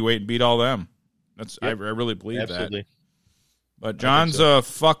to heavyweight and beat all them. I really believe that. But John's a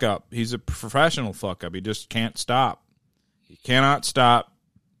fuck up. He's a professional fuck up. He just can't stop. He cannot stop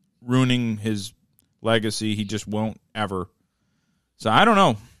ruining his legacy. He just won't ever. So I don't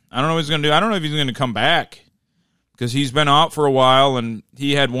know. I don't know what he's going to do. I don't know if he's going to come back because he's been out for a while, and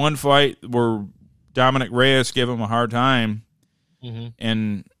he had one fight where Dominic Reyes gave him a hard time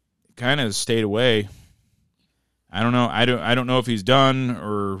and kind of stayed away. I don't know. I don't know if he's done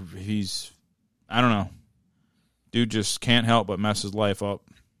or if he's. I don't know. Dude just can't help but mess his life up.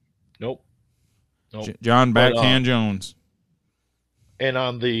 Nope. John Backhand Jones. And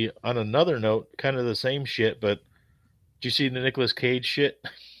on another note, kind of the same shit, but did you see the Nicolas Cage shit?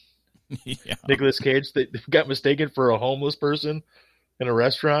 Yeah. Nicolas Cage, they got mistaken for a homeless person in a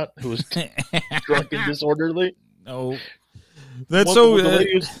restaurant who was drunk and disorderly. No. That's so.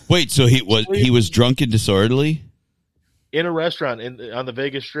 Wait, so he was drunk and disorderly in a restaurant on the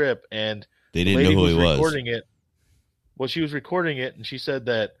Vegas Strip, and they didn't know who he was. Recording it. Well, she was recording it, and she said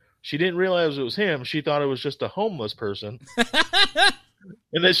that she didn't realize it was him. She thought it was just a homeless person,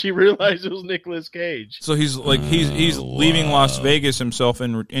 and then she realized it was Nicolas Cage. So he's leaving Las Vegas himself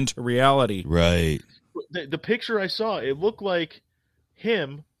into reality, right? The picture I saw, it looked like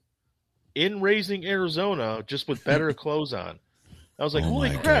him in Raising Arizona, just with better clothes on. I was like,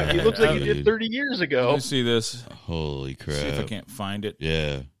 holy crap, he looks like he did 30 years ago. Let me see this. Holy crap. See if I can't find it.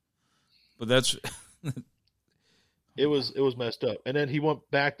 Yeah. But that's... It was messed up. And then he went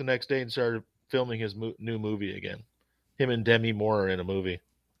back the next day and started filming his new movie again. Him and Demi Moore are in a movie.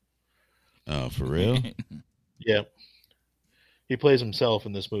 Oh, for real? Yeah. He plays himself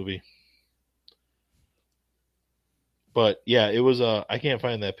in this movie. But yeah, it was I can't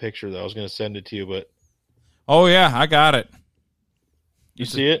find that picture though. I was going to send it to you, but Oh yeah, I got it. you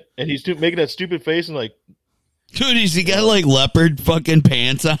see it? And he's making that stupid face and like, Dude, has he got like leopard fucking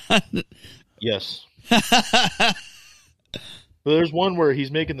pants on? yes. But there's one where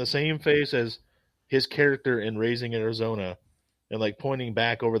he's making the same face as his character in Raising Arizona and like pointing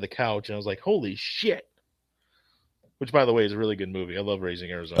back over the couch. And I was like, holy shit. Which, by the way, is a really good movie. I love Raising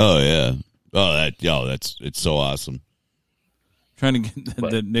Arizona. Oh, yeah. Oh, it's so awesome. Trying to get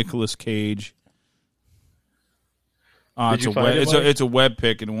the Nicolas Cage. Did you find it, Mike? It's a web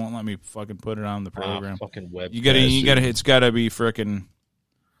pick and it won't let me fucking put it on the program. Fucking web. You gotta it's gotta be frickin'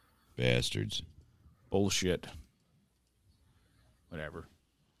 bastards. Bullshit. Whatever.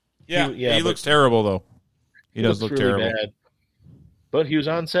 Yeah, He he looks terrible though. He does look really terrible. bad. But he was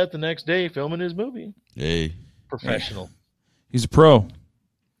on set the next day filming his movie. Hey. Professional. He's a pro.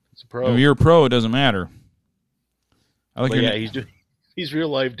 He's a pro. If you're a pro, it doesn't matter. I like But your yeah, he's real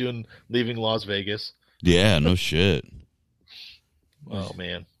life leaving Las Vegas. Yeah, no shit. Oh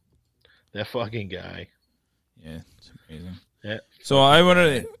man, that fucking guy. Yeah, it's amazing. Yeah. So I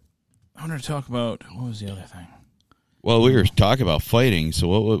wanted to talk about what was the other thing? Well, we were talking about fighting, so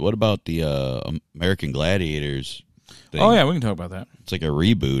what about the American Gladiators thing? Oh yeah, we can talk about that. It's like a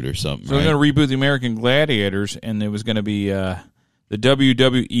reboot or something, So right? they're going to reboot the American Gladiators, and it was going to be the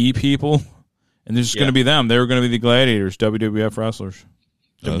WWE people, and there's just going to be them. They were going to be the Gladiators, WWF wrestlers,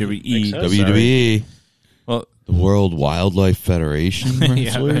 WWE. WWE. Well, the World Wildlife Federation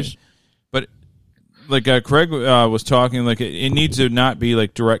wrestlers. Yeah, but like Craig was talking, like it needs to not be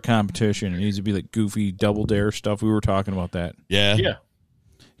like direct competition. It needs to be like goofy Double Dare stuff. We were talking about that. Yeah. Yeah.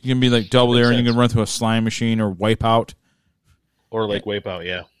 You can be like Double Dare, and you can run through a slime machine or Wipeout. Or like Wipeout,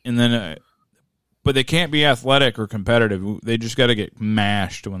 yeah. And then, but they can't be athletic or competitive. They just got to get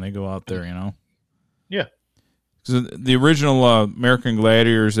mashed when they go out there, you know? Yeah. Because the original American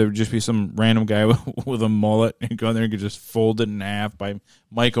Gladiators, there would just be some random guy with a mullet and go in there and get just folded in half by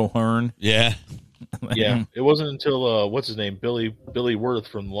Mike O'Hearn. Yeah. Yeah. It wasn't until, what's his name? Billy Worth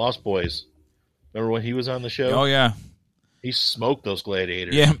from the Lost Boys. Remember when he was on the show? Oh, yeah. He smoked those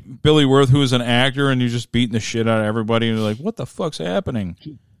gladiators. Yeah, Billy Worth, who was an actor, and he's just beating the shit out of everybody, and they're like, what the fuck's happening?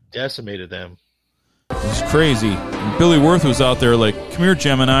 He decimated them. It's crazy. And Billy Worth was out there like, come here,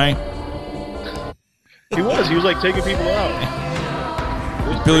 Gemini. He was like taking people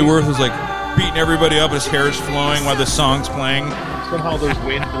out. Billy Worth was like beating everybody up, his hair is flowing while the song's playing. Somehow there's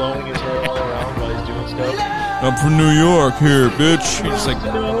wind blowing his hair all around while he's doing stuff. I'm from New York here, bitch. You're just like,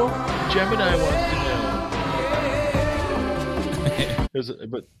 no, Gemini wants to know.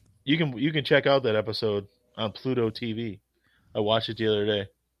 But you can check out that episode on Pluto TV. I watched it the other day.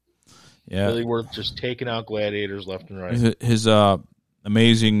 yeah. Billy Worth just taking out gladiators left and right. His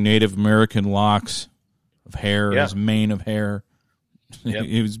amazing Native American locks of hair, Yeah. his mane of hair. Yep.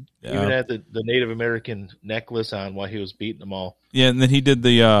 He was Even had the Native American necklace on while he was beating them all. yeah, and then he did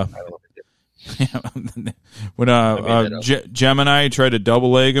the I don't know. when Gemini tried to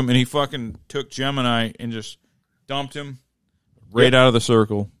double leg him, and he fucking took Gemini and just dumped him right out of the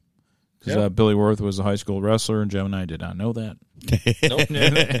circle. Because Billy Worth was a high school wrestler, and Gemini did not know that.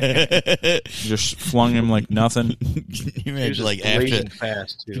 Just flung him like nothing. Can you imagine like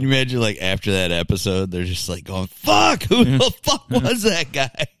fast too. Can you imagine like after that episode, they're just like going, "Fuck, who the fuck was that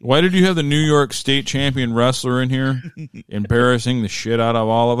guy?" Why did you have the New York State champion wrestler in here, embarrassing the shit out of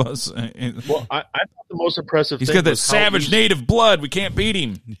all of us? Well, I thought the most impressive. He's thing got that was how savage native blood. We can't beat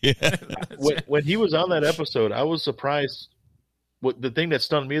him. Yeah. when he was on that episode, I was surprised. What the thing that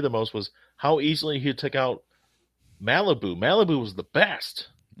stunned me the most was how easily he took out Malibu. Malibu was the best.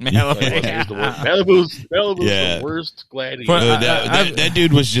 Malibu's the worst gladiator. But that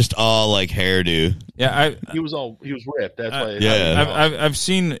dude was just all like hairdo. Yeah, he was ripped. That's why. I've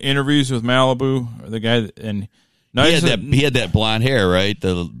seen interviews with Malibu, the guy, and he had that blonde hair, right?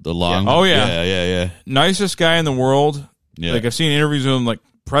 The long. Yeah. Oh yeah, yeah. Nicest guy in the world. Yeah. Like I've seen interviews with him, like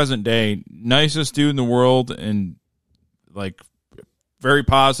present day, nicest dude in the world, and like very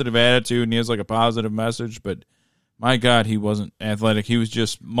positive attitude, and he has like a positive message. But my God, he wasn't athletic. He was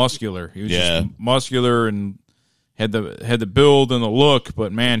just muscular. He was just muscular and had the build and the look.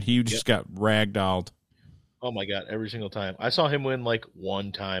 But man, he just got ragdolled. Oh my God! Every single time I saw him win, like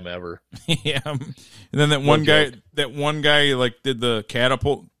one time ever. Yeah, and then that one guy like did the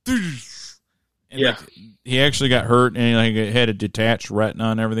catapult. And like, he actually got hurt, and he like had a detached retina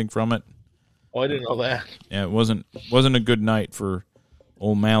and everything from it. Oh, I didn't know that. Yeah, it wasn't a good night for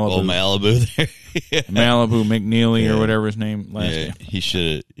Old Malibu. Old Malibu there. Yeah. Malibu McNeely or whatever his name last Yeah, name. he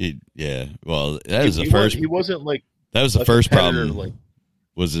should. Yeah. Well, that was the He first. He wasn't like That was the a first competitor, problem. Like,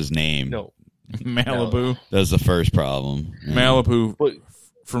 was his name? no, Malibu. That was the first problem. Yeah. Malibu but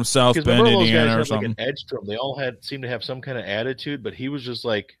from South because Bend, remember those Indiana, guys or had something. like an edge to them. They all seemed to have some kind of attitude, but he was just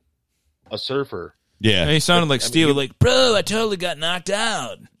like a surfer. Yeah. And he sounded like I mean, Steely, like, bro, I totally got knocked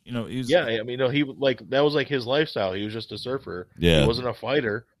out. You know, he was, Yeah, I mean, no, he like that was like his lifestyle. He was just a surfer. Yeah. He wasn't a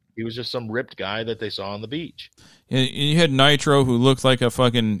fighter. He was just some ripped guy that they saw on the beach. And you had Nitro, who looked like a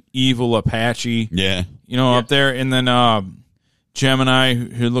fucking evil Apache. Yeah. You know, up there, and then Gemini,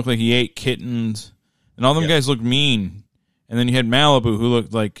 who looked like he ate kittens, and all them guys looked mean. And then you had Malibu, who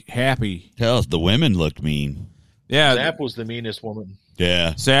looked like happy. Hell, the women looked mean. Yeah, Zap was the meanest woman.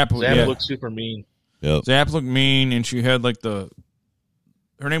 Yeah. Zap Looked super mean. Yep. Zap looked mean, and she had like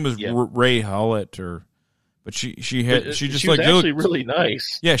her name was Ray Howlett, but she just was like actually really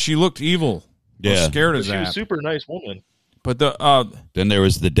nice. Yeah, she looked evil. I was scared of She Zap. was a super nice woman. But the Then there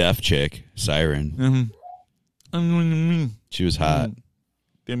was the deaf chick, Siren. She was hot.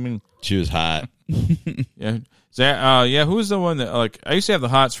 She was hot. Yeah. Zap, who was the one that like I used to have the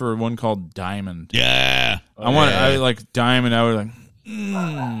hots for one called Diamond. Yeah. I like Diamond. I was like,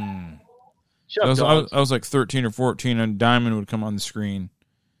 Shut up, I was like 13 or 14, and Diamond would come on the screen,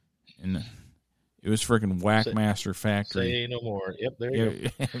 and it was freaking Whackmaster Factory. Say no more. Yep, there you go.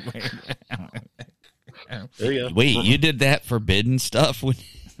 There you go. Wait, you did that forbidden stuff?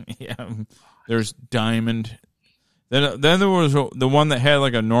 Yeah. There's Diamond. Then there was the one that had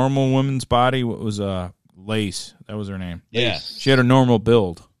like a normal woman's body. What was Lace? That was her name. Yeah. She had a normal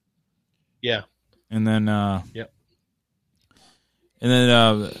build. Yeah. And then Yep. And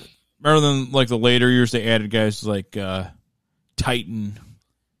then rather than like the later years, they added guys like Titan,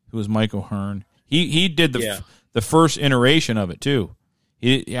 who was Mike O'Hearn. He did the first iteration of it too.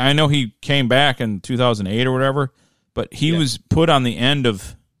 I know he came back in 2008 or whatever, but he was put on the end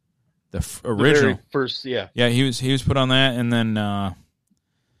of the original. The very first, yeah. Yeah, he was put on that, and then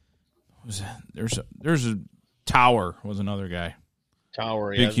there's a Tower was another guy.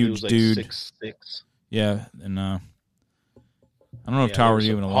 Tower, big huge was like dude. 6'6". Yeah, and I don't know if Tower's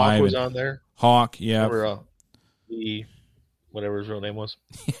even Hawk alive. was on there. Hawk, yeah. Remember, whatever his real name was.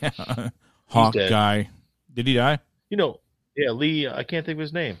 Yeah. Hawk dead. guy. Did he die? You know, Lee. I can't think of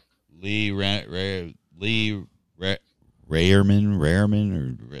his name. Rayerman, or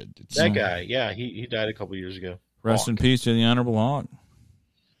That guy. Yeah, he died a couple years ago. Rest in peace to the Honorable Hawk.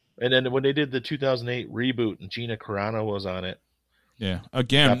 And then when they did the 2008 reboot, and Gina Carano was on it. Yeah,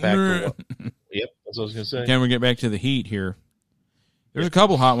 again. Got back to yep, that's what I was going to say. Again, we get back to the heat here. There's a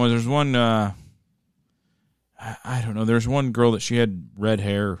couple hot ones. There's one. I don't know. There's one girl that she had red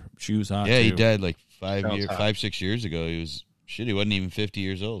hair. She was hot. Yeah, too. he died like 6 years ago. He wasn't even 50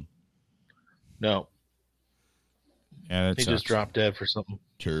 years old. No. Yeah, that he sucks. just dropped dead for something.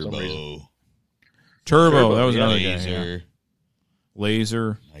 Turbo. That was another guy. Laser. Yeah.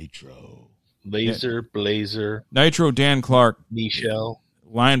 Laser. Nitro. Laser, Blazer. Nitro Dan Clark. Michelle.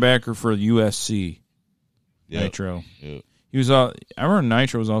 Linebacker for USC. Yep. Nitro. Yep. He was. I remember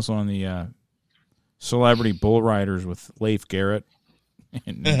Nitro was also on the Celebrity Bull Riders with Leif Garrett.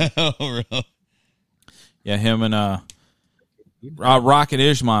 Oh, really? Yeah, him and Rocket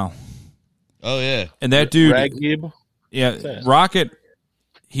Ismail. Oh, yeah. And that dude, Ragib. yeah, Rocket.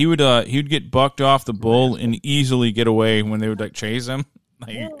 He would get bucked off the bull and easily get away when they would like chase him.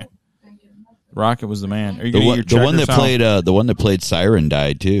 Like, Rocket was the man. Are you gonna eat your the one that played Siren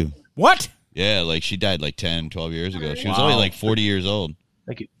died too. What? Yeah, like she died like 10, 12 years ago. She was only like 40 years old.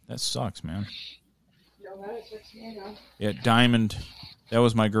 Thank you. That sucks, man. Yeah, Diamond. That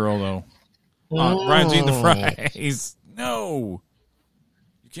was my girl though. Brian's eating the fries. No,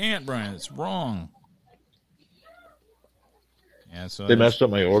 you can't, Brian. It's wrong. Yeah, so They messed up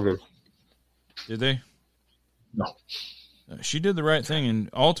my order. Did they? No. She did the right thing, and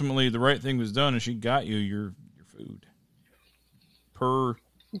ultimately the right thing was done, and she got you your food per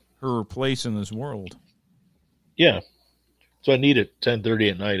her place in this world. Yeah. So I need it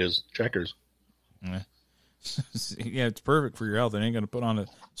 10:30 at night as checkers. Yeah. Yeah, it's perfect for your health. It ain't going to put on a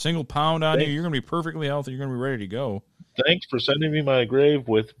single pound on you. You're going to be perfectly healthy. You're going to be ready to go. Thanks for sending me my grave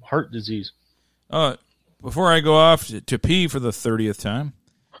with heart disease. Before I go off to pee for the 30th time,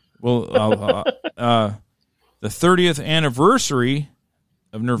 well, the 30th anniversary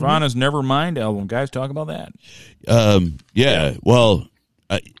of Nirvana's Nevermind album. Guys, talk about that. Yeah. Well,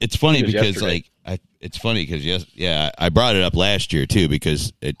 it's funny because yesterday. I brought it up last year too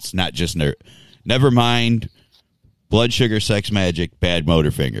because it's not just Nevermind, Blood Sugar Sex Magic, Bad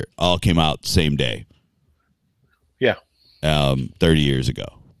Motorfinger all came out the same day. Yeah. 30 years ago.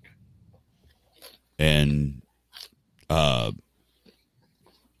 And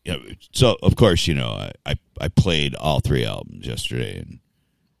so of course, I played all 3 albums yesterday,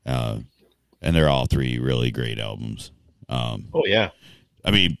 and they're all 3 really great albums. Oh yeah.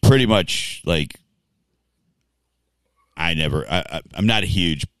 I mean, pretty much like I'm not a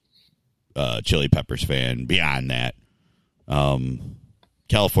huge Chili Peppers fan. Beyond that,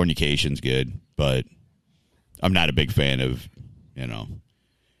 Californication's good, but I'm not a big fan of,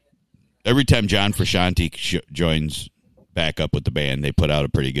 every time John Frusciante joins back up with the band, they put out a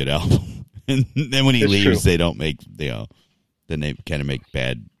pretty good album. And then when he leaves, they don't make, then they kind of make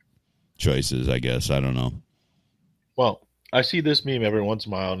bad choices, I guess. I don't know. Well, I see this meme every once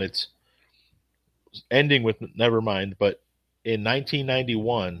in a while, and it's ending with Nevermind, but in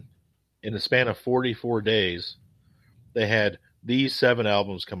 1991, in the span of 44 days, they had these 7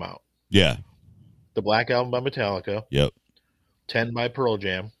 albums come out. Yeah. The Black Album by Metallica. Yep. 10 by Pearl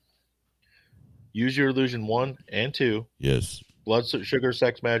Jam. Use Your Illusion 1 and 2. Yes. Blood, Sugar,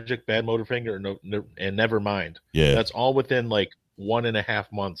 Sex Magic, Bad Motorfinger, and Nevermind. Yeah. That's all within like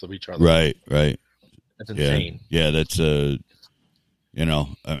 1.5 months of each other. Right. That's insane. Yeah, that's I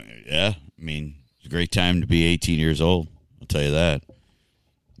mean, it's a great time to be 18 years old. I'll tell you that.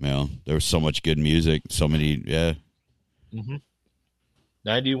 There was so much good music, so many, yeah. Mm-hmm.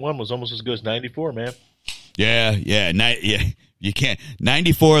 91 was almost as good as 94, man. Yeah. You can't.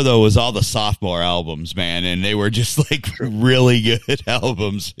 94 though was all the sophomore albums, man, and they were just like really good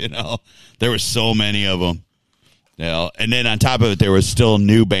albums. There were so many of them. And then on top of it, there was still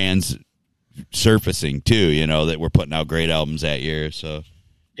new bands surfacing too. That were putting out great albums that year. So,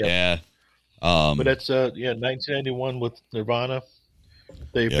 yep. Yeah. But that's 1991 with Nirvana.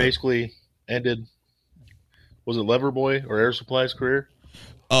 They basically ended. Was it Loverboy or Air Supply's career?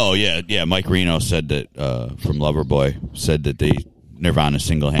 Oh yeah. Mike Reno said that from Loverboy said that Nirvana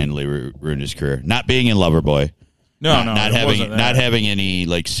single-handedly ruined his career. Not being in Loverboy, not having any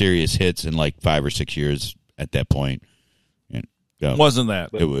like serious hits in like 5 or 6 years at that point. Wasn't that?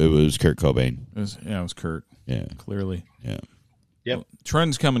 It was Kurt Cobain. It was Kurt. Yeah, clearly. Yeah. Yep. Well,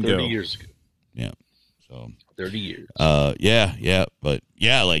 trends come and 30 go. 30 years ago. Yeah. So 30 years. Yeah. But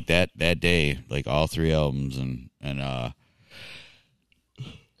yeah, like that day, like all 3 albums and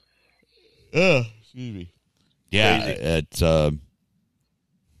excuse me. Yeah, it's I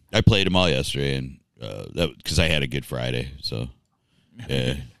played them all yesterday, and that because I had a good Friday. So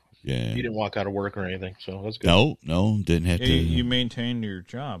yeah. You didn't walk out of work or anything, so that's good. No, didn't have to. You maintained your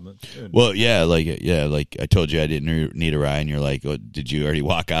job. That's good. Well, like I told you I didn't need a ride, and you're like, oh, did you already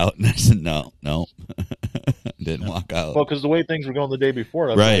walk out? And I said, no, didn't walk out. Well, because the way things were going the day before,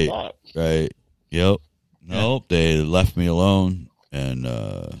 that's right, what I thought. Right, yep. Nope, they left me alone, and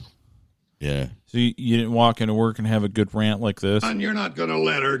yeah. So you didn't walk into work and have a good rant like this? And you're not going to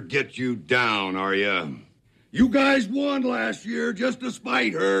let her get you down, are you? You guys won last year just to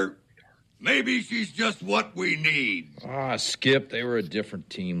spite her. Maybe she's just what we need. Skip, they were a different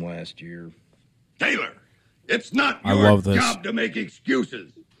team last year. Taylor, it's not I your love this. job to make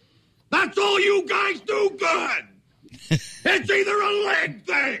excuses. That's all you guys do good. It's either a leg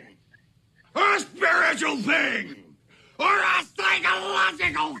thing, or a spiritual thing, or a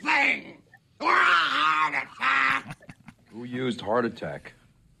psychological thing, or a heart attack. Who used heart attack?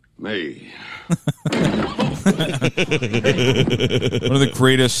 Me. One of the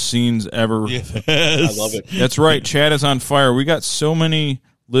greatest scenes ever. Yes. I love it. That's right. Chat is on fire. We got so many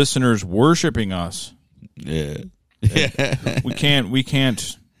listeners worshiping us. Yeah. We can't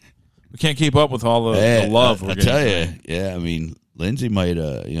keep up with all the love we're I'll getting. tell you. Yeah, I mean, Lindsay might,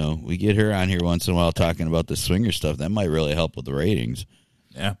 we get her on here once in a while talking about the swinger stuff. That might really help with the ratings.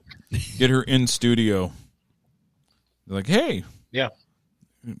 Yeah. Get her in studio. They're like, hey. Yeah.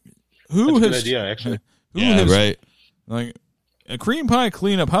 Who That's a has good idea, actually. Right. Like a cream pie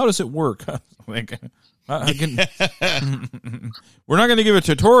cleanup. How does it work? Like, I can. We're not going to give a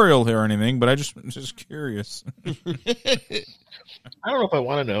tutorial here or anything, but I'm just curious. I don't know if I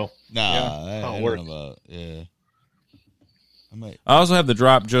want to know. Nah, I How it don't works. know about. Yeah. I might. I also have the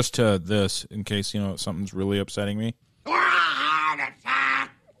drop just to this in case something's really upsetting me. Or a heart attack.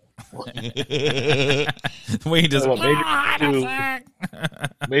 The way he does Well, it.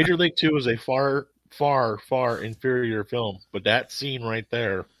 Major League 2 is a far, far, far inferior film, but that scene right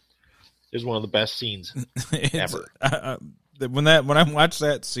there is one of the best scenes ever. When I watched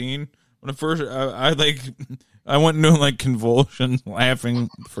that scene, when I went into like convulsions laughing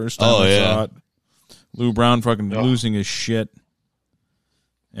the first time I saw it. Lou Brown fucking losing his shit.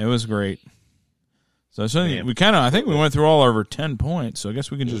 It was great. So we I think we went through all over 10 points, so I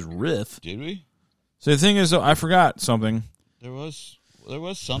guess we can just riff. Did we? So the thing is, though, I forgot something. There was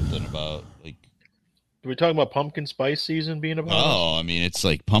something about like. Are we talking about pumpkin spice season being about? Oh, I mean, it's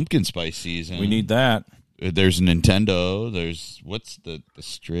like pumpkin spice season. We need that. There's Nintendo. There's what's the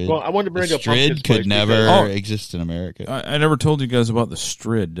Strid? Well, I wanted to bring the up pumpkin Strid spice could never because- exist in America. I never told you guys about the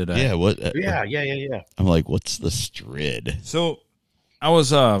Strid, did I? Yeah, what? Yeah. I'm like, what's the Strid? So I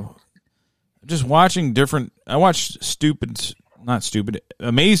was just watching different. I watched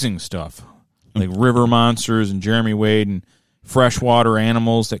amazing stuff like river monsters and Jeremy Wade and freshwater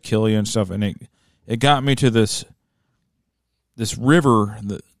animals that kill you and stuff. And it got me to this river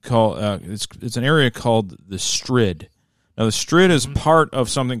that it's an area called the Strid. Now the Strid is part of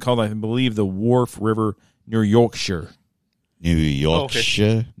something called, I believe, the Wharfe River near Yorkshire. New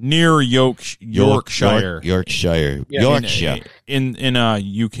Yorkshire, Near Yorkshire. Yorkshire, Yeah. Yorkshire. In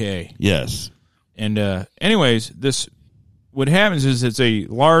UK. Yes. And anyways, what happens is it's a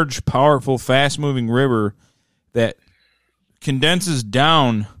large, powerful, fast-moving river that condenses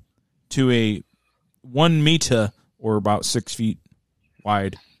down to a 1 meter or about 6 feet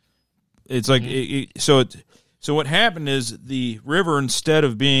wide. It's like so what happened is the river, instead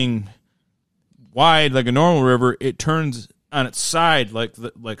of being wide like a normal river, it turns on its side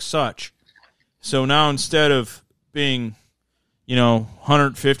like such. So now instead of being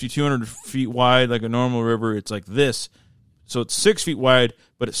 150, 200 feet wide like a normal river, it's like this. So it's 6 feet wide,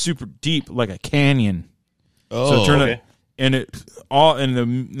 but it's super deep like a canyon. Oh, so okay. And it all and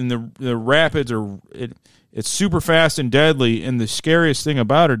the rapids are it's super fast and deadly. And the scariest thing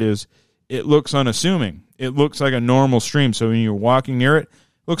about it is it looks unassuming. It looks like a normal stream. So when you're walking near it, it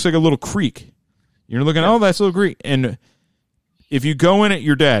looks like a little creek. You're looking, oh, that's a little creek. And if you go in it,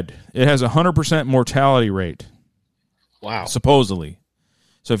 you're dead. It has 100% mortality rate. Wow. Supposedly.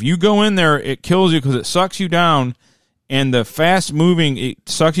 So if you go in there, it kills you because it sucks you down, and the fast moving, it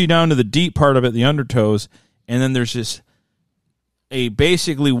sucks you down to the deep part of it, the undertows, and then there's a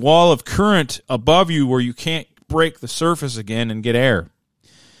basically wall of current above you where you can't break the surface again and get air.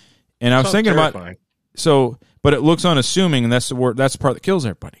 And I was thinking terrifying. but it looks unassuming, and that's the part that kills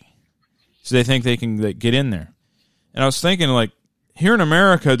everybody. So they think they can get in there. And I was thinking, like, here in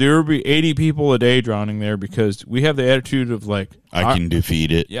America, there would be 80 people a day drowning there because we have the attitude of, like, I can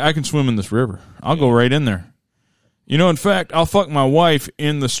defeat it. Yeah, I can swim in this river. I'll go right in there. In fact, I'll fuck my wife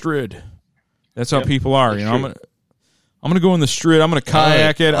in the Strid. That's how people are. I'm gonna go in the Strid. I'm gonna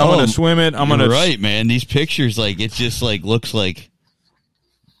kayak it. I'm gonna swim it. I'm gonna. Right, man. These pictures, like, it just like looks like.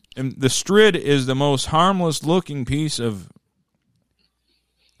 And the Strid is the most harmless looking piece of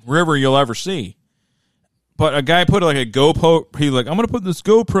river you'll ever see. But a guy put like a GoPro. He's like, I'm gonna put this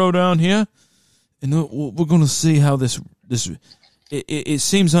GoPro down here, and we're gonna see how this. It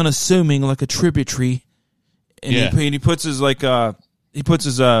seems unassuming, like a tributary. And he puts his his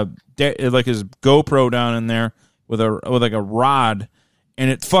GoPro down in there with a rod, and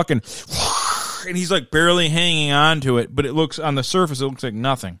it fucking, and he's like barely hanging on to it, but it looks on the surface, it looks like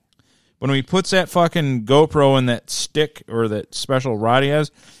nothing. But when he puts that fucking GoPro in that stick or that special rod he has,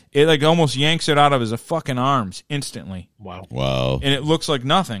 it like almost yanks it out of his fucking arms instantly. Wow. And it looks like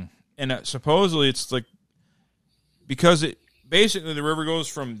nothing. And supposedly it's like, because basically the river goes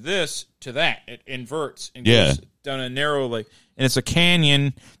from this to that. It inverts and goes down a narrow, like, and it's a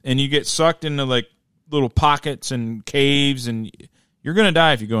canyon, and you get sucked into like little pockets and caves, and you're going to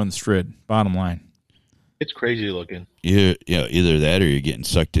die if you go in the Strid, bottom line. It's crazy looking. Yeah, either that or you're getting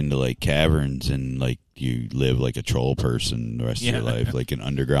sucked into like caverns and like you live like a troll person the rest of your life, like an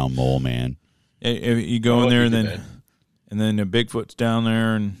underground mole man. You go in there and then the Bigfoot's down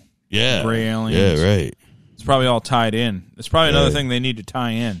there and gray aliens. Yeah, right. It's probably all tied in. It's probably another thing they need to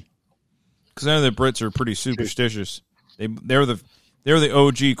tie in, because I know the Brits are pretty superstitious. They're the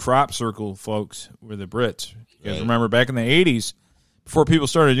OG crop circle folks. Were the Brits? You guys remember back in the 80s, before people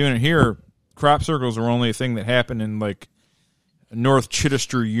started doing it here, crop circles were only a thing that happened in like North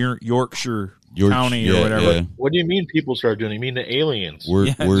Chichester, Yorkshire County or whatever. Yeah. What do you mean people started doing it? You mean the aliens?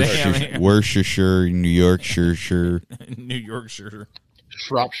 Worcestershire, New Yorkshire. New Yorkshire.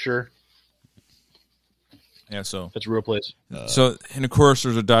 Shropshire. Yeah, so. That's a real place. And of course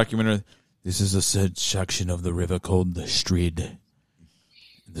there's a documentary. This is a said section of the river called the Strid.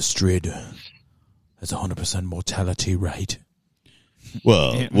 The Strid has 100% mortality rate.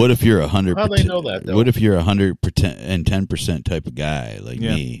 Well, what if you're 100%? How do they know that, though? What if you're 110% type of guy like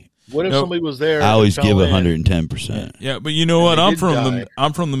me? What if somebody was there? I always give 110%. Yeah, but you know what? I'm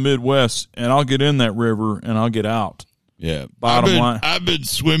from the Midwest, and I'll get in that river and I'll get out. Yeah, Bottom line. I've been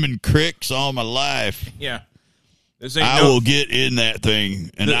swimming creeks all my life. Yeah, I will get in that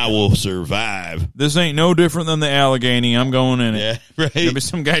thing and I will survive. This ain't no different than the Allegheny. I'm going in it. Yeah, right. Maybe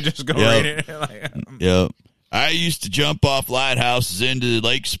some guy just go right in it. Yep. I used to jump off lighthouses into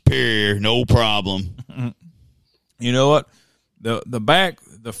Lake Superior, no problem. You know what?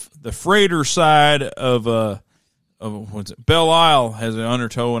 The freighter side of what's it? Belle Isle has an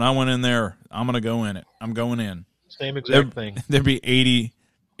undertow, and I went in there. I'm gonna go in it. I'm going in. Same exact thing. There'd be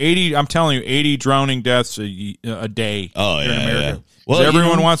 80. I'm telling you, 80 drowning deaths a day. Oh, here in yeah, America. yeah. Well,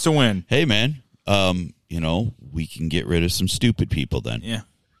 everyone wants to win. Hey, man. We can get rid of some stupid people then. Yeah.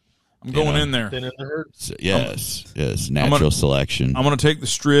 I'm going in there. So, yes. Natural selection. I'm going to take the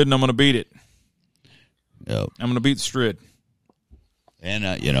Strid and I'm going to beat it. Yep. I'm going to beat the Strid. And,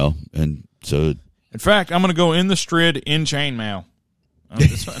 and so. In fact, I'm going to go in the Strid in chainmail. I'm going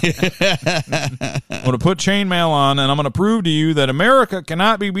to put chainmail on, and I'm going to prove to you that America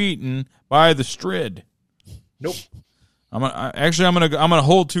cannot be beaten by the Strid. Nope. I'm gonna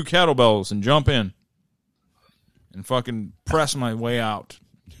hold 2 kettlebells and jump in, and fucking press my way out.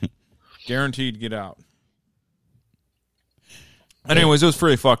 Guaranteed to get out. Anyways, it was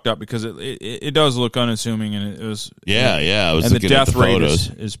pretty fucked up because it does look unassuming, and it was I was and looking the at death the rate photos.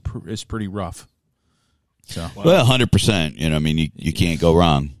 is pretty rough. So well, 100%. You can't go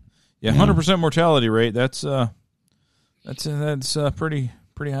wrong. Yeah, 100% mortality rate. That's pretty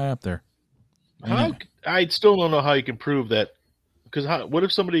high up there. I still don't know how you can prove that. Because what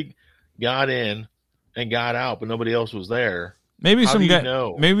if somebody got in and got out, but nobody else was there? Maybe how some do you guy.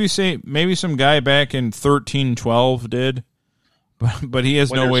 know? Maybe some guy back in 1312 did, but he has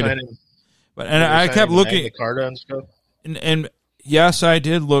When no they're way signing, to. But and I kept looking. Magna Carta and stuff. And yes, I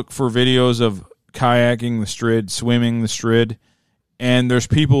did look for videos of kayaking the Strid, swimming the Strid, and there's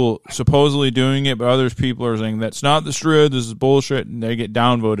people supposedly doing it, but others people are saying that's not the Strid, this is bullshit, and they get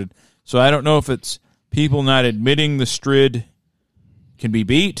downvoted. So I don't know if it's people not admitting the Strid can be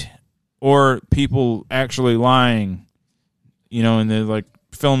beat, or people actually lying, and they're like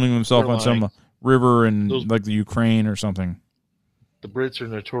filming themselves on some river in like the Ukraine or something. The Brits are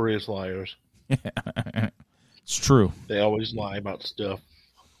notorious liars. It's true. They always lie about stuff.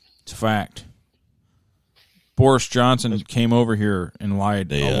 It's a fact. Boris Johnson came over here and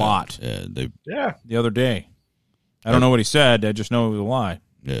lied a lot. The other day. I don't know what he said. I just know it was a lie.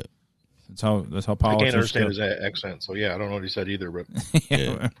 Yeah. That's how politics. I can't understand his accent, so I don't know what he said either. But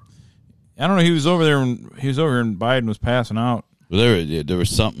I don't know. He was over there and Biden was passing out. Well, there was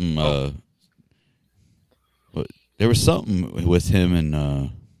something. There was something with him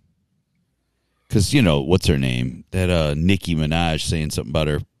and because what's her name? That Nicki Minaj saying something about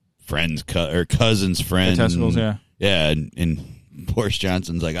her friend's her cousin's friend. Testicles, yeah. Yeah, and Boris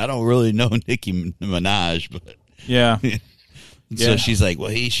Johnson's like, I don't really know Nicki Minaj, but yeah. So she's like,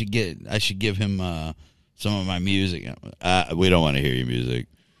 well, I should give him some of my music. We don't want to hear your music.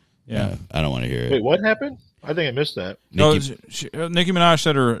 Yeah, I don't want to hear it. Wait, what happened? I think I missed that. Nicki Minaj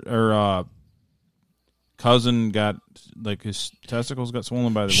said her cousin got his testicles got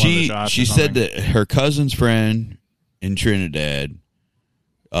swollen by one of the shots. She said that her cousin's friend in Trinidad,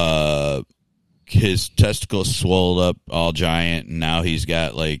 his testicles swelled up all giant, and now he's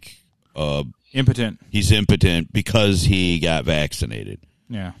got impotent. He's impotent because he got vaccinated.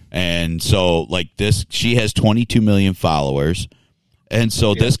 Yeah. And so she has 22 million followers. And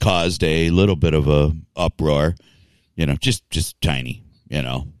so this caused a little bit of a uproar, just tiny,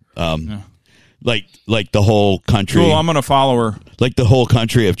 like the whole country. Cool, I'm going to follow her. Like the whole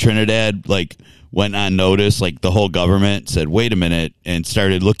country of Trinidad, went on notice. Like the whole government said, wait a minute, and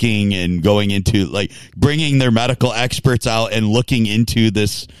started looking and going into bringing their medical experts out and looking into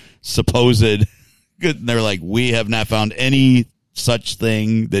this supposed. They're like, we have not found any such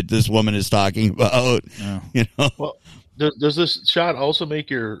thing that this woman is talking about. No. Well, does this shot also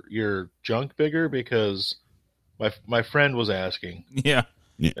make your junk bigger? Because my friend was asking. Yeah.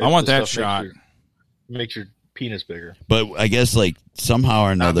 I want that shot. Makes your penis bigger. But I guess somehow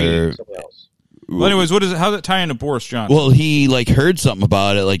or another. Well, anyways, how does it tie into Boris Johnson? Well, he heard something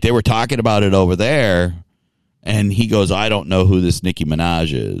about it. They were talking about it over there, and he goes, I don't know who this Nicki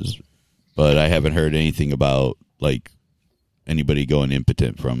Minaj is, but I haven't heard anything about anybody going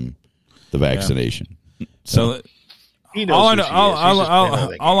impotent from the vaccination. Yeah. So he knows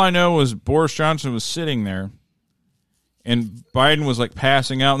all I know was Boris Johnson was sitting there, and Biden was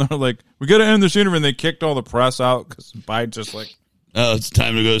passing out, and they're like, we got to end this interview, and they kicked all the press out because Biden's just oh, it's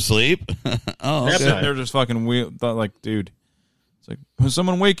time to go to sleep? Oh, okay. They're just fucking dude. It's like, when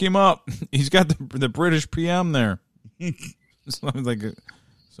someone wake him up. He's got the British PM there. So I don't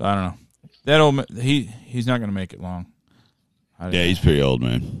know. That old he's not going to make it long. Yeah, he's pretty old,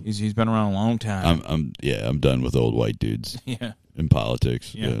 man. He's been around a long time. I'm done with old white dudes. Yeah. In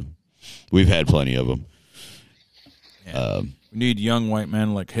politics. Yeah. We've had plenty of them. We need young white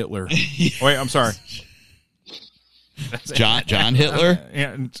men like Hitler. Wait, I'm sorry. John Hitler?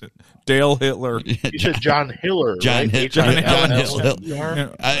 Yeah, Dale Hitler. You said John Hiller. John right? John Hitler.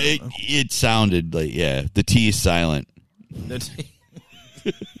 Hitler. It sounded like, the T is silent.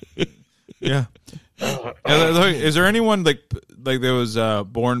 Yeah. Is there anyone like that was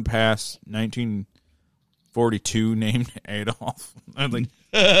born past 1942 named Adolf? Like,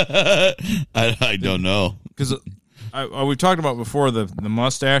 I don't know. Because we talked about before the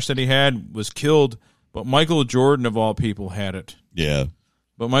mustache that he had was killed, but Michael Jordan of all people had it. Yeah.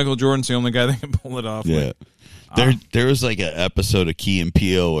 But Michael Jordan's the only guy that can pull it off. Yeah. There was like an episode of Key and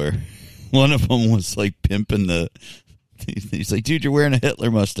Peele where one of them was like pimping he's like, dude, you're wearing a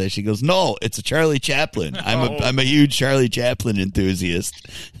Hitler mustache. He goes, no, it's a Charlie Chaplin. I'm a huge Charlie Chaplin enthusiast.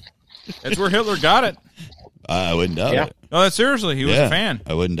 That's where Hitler got it. I wouldn't doubt it. No, seriously, he was a fan.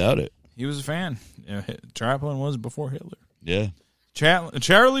 I wouldn't doubt it. He was a fan. Yeah, Chaplin was before Hitler. Yeah.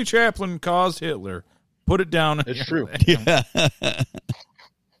 Charlie Chaplin caused Hitler. Put it down. It's true. Yeah.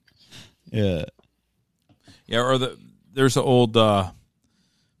 Yeah. Yeah, or there's an old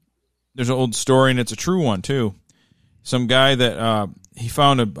story, and it's a true one too. Some guy that he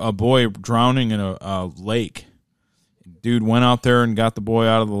found a boy drowning in a lake. Dude went out there and got the boy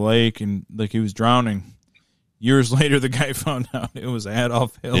out of the lake, and like he was drowning. Years later, the guy found out it was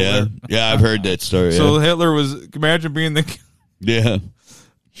Adolf Hitler. Yeah, I've heard that story. So Hitler was, imagine being the... Yeah.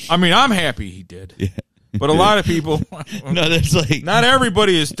 I mean, I'm happy he did. Yeah. But a lot of people... No, that's like... Not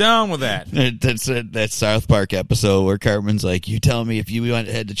everybody is down with that. That's that South Park episode where Cartman's like, you tell me if you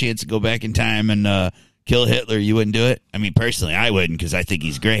had the chance to go back in time and kill Hitler, you wouldn't do it? I mean, personally, I wouldn't because I think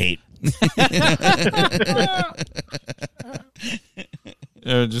he's great.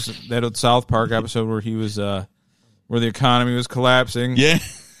 Just that old South Park episode where he was... where the economy was collapsing. Yeah.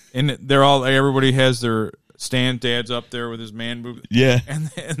 And everybody has their stand dads up there with his man boob. Yeah. And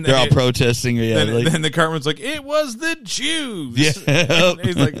they're all protesting. Yeah. Then the Cartman's like, it was the Jews. Yeah. And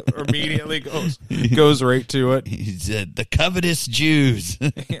he's like, immediately goes right to it. He said, the covetous Jews.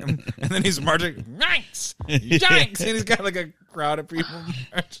 And then he's marching, yikes, yikes. And he's got like a crowd of people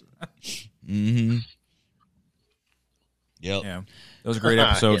marching. Mm-hmm. Yep. Yeah. That was a great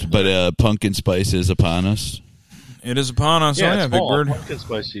episode. Yeah. But pumpkin spice is upon us. It is upon us. Yeah, Big Bird. Pumpkin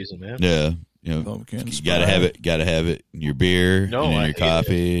spice season, man. Yeah. You know, you gotta have it. Gotta have it in your beer, and in your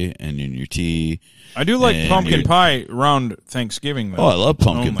coffee, and in your tea. I do like pumpkin pie around Thanksgiving, though. Oh, I love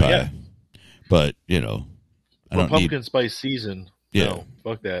pumpkin pie. Yeah. But I don't pumpkin spice season. Yeah, no,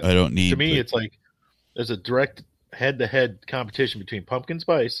 fuck that. I don't need. To me, it's like there's a direct head-to-head competition between pumpkin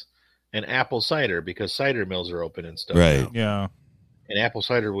spice and apple cider because cider mills are open and stuff. Right. Now. Yeah. And apple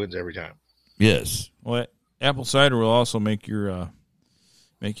cider wins every time. Yes. Well, apple cider will also make you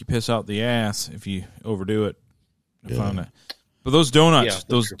piss out the ass if you overdo it. I found that. But those donuts,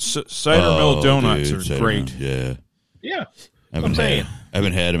 those cider mill donuts are great. Yeah. Yeah. I haven't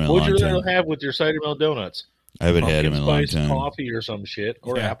had them in a long time. What would you rather have with your cider mill donuts? I haven't had them in a long time. Coffee or some shit,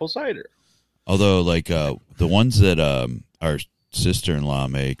 or apple cider. Although, like the ones that our sister-in-law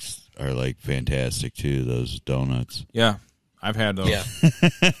makes are like fantastic too. Those donuts. Yeah, I've had those. Yeah,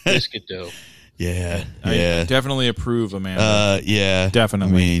 biscuit dough. Yeah, I definitely approve, Amanda. Yeah,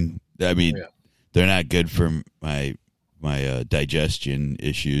 definitely. I mean, they're not good for my digestion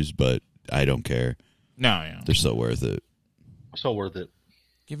issues, but I don't care. No, yeah, they're so worth it. So worth it.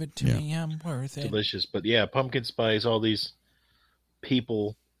 Give it to me, I'm worth it. Delicious, but yeah, pumpkin spice. All these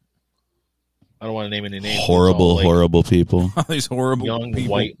people. I don't want to name any names. Horrible people. All these horrible young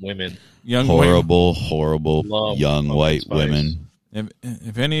people. White women. Horrible young white spice. women.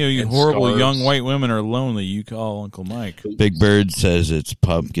 If any of you horrible young white women are lonely, you call Uncle Mike. Big Bird says it's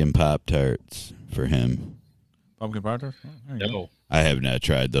pumpkin Pop-Tarts for him. Pumpkin Pop-Tarts? No. I have not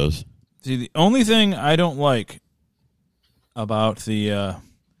tried those. See, the only thing I don't like about the...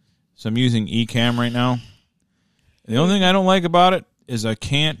 so I'm using Ecamm right now. The only thing I don't like about it is I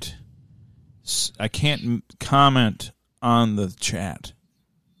can't comment on the chat.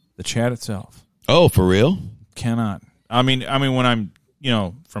 The chat itself. Oh, for real? Cannot. I mean when I'm,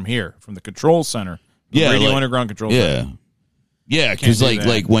 from here, from the control center. Radio Underground Control Center. Yeah, because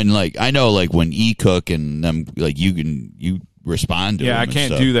like when I know when E-Cook and them you respond to them. I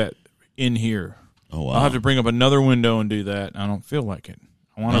can't do that in here. Oh wow. I'll have to bring up another window and do that. I don't feel like it.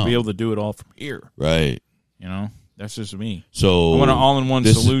 I want to be able to do it all from here. Right. That's just me. So I want an all-in-one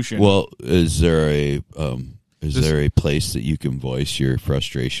solution. Well, is there a place that you can voice your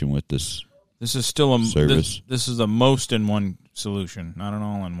frustration with this? This is still a service. This is a most-in-one solution, not an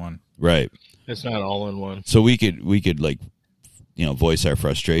all-in-one. Right. It's not all-in-one. So we could voice our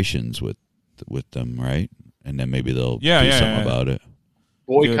frustrations with them, right? and then maybe they'll do Yeah, something about it.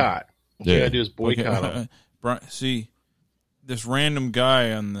 Boycott. What you Yeah. gotta do is boycott them. See, this random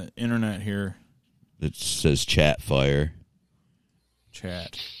guy on the internet here. It says chat fire.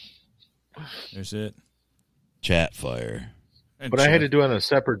 Chat. There's it. Chat fire. And But I had to do it on a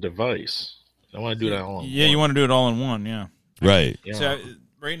separate device. I want to do it all in Yeah, one. you want to do it all in one, yeah. Right. Yeah. So,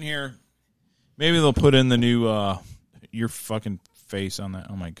 right in here, maybe they'll put in the new, your fucking face on that.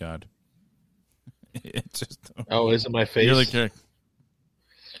 Oh, my God. It's just... Oh, is it my face? You're like,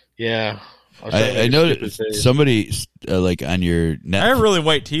 yeah. I noticed somebody like on your I have Netflix, really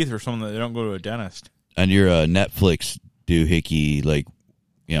white teeth or something that they don't go to a dentist. on your Netflix doohickey, like,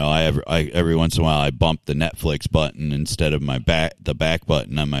 you know, I every once in a while I bump the Netflix button instead of the back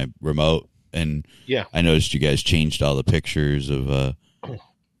button on my remote, and yeah, I noticed you guys changed all the pictures of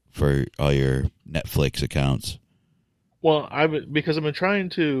for all your Netflix accounts. Well, because I've been trying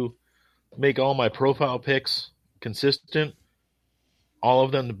to make all my profile pics consistent, all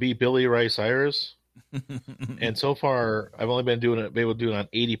of them to be Billy Ray Cyrus, and so far I've only been able to do it on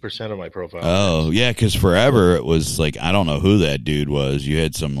 80% of my profile. Oh yeah, because forever it was like, I don't know who that dude was. You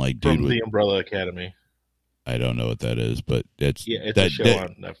had some like dude from with, the Umbrella Academy. I don't know what that is, but it's a show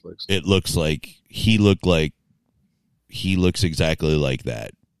on Netflix. It looks like he looks exactly like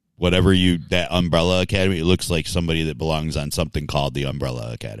that. Whatever that Umbrella Academy, it looks like somebody that belongs on something called the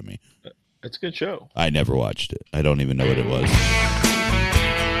Umbrella Academy. It's a good show. I never watched it. I don't even know what it was.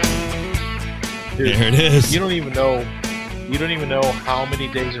 Dude, there it is. You don't even know how many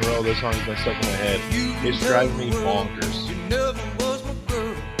days in a row this song's been stuck in my head. It's driving me bonkers.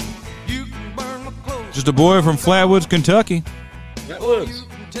 Just a boy from Flatwoods, Kentucky. Flatwoods.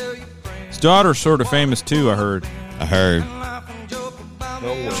 His daughter's sort of famous, too, I heard.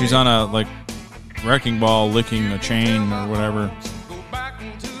 No She's on a, like, wrecking ball licking a chain or whatever.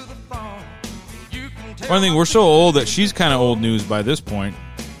 One thing, we're so old that she's kind of old news by this point.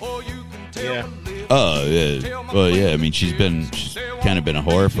 Yeah. Oh, yeah. Well, yeah, I mean, she's kind of been a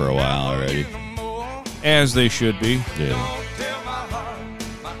whore for a while already. As they should be. Yeah.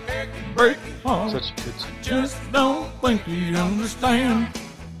 Such a good song. Just don't think you understand.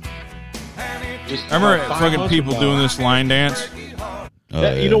 Just I remember about 5 fucking months people ago. doing this line dance.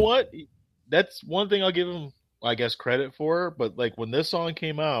 Oh, You yeah. know what? That's one thing I'll give him, I guess, credit for. But like when this song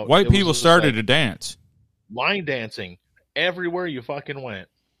came out, White it was people just started like to dance. line dancing everywhere you fucking went.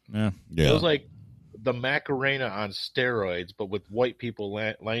 Yeah. It was like the Macarena on steroids, but with white people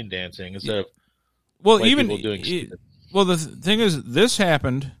line dancing instead of Well, white even people doing stupid. well, the thing is, this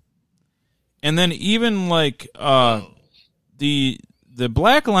happened, and then even like the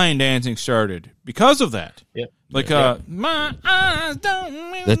black line dancing started because of that. Yeah, like my eyes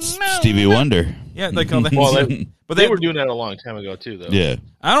don't mean That's no, Stevie no. Wonder. Yeah, like all that. Well, but they were doing that a long time ago too, though. Yeah.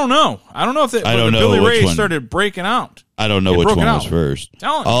 I don't know if I don't know Billy which Ray one. started breaking out. I don't know It which broke one it was out. first.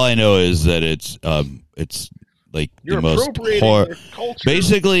 Tell 'em. All I know is that it's like You're the most appropriating their culture.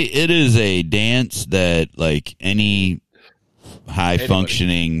 Basically, it is a dance that like any high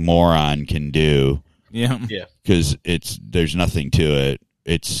functioning moron can do. Yeah. Yeah. Because there's nothing to it.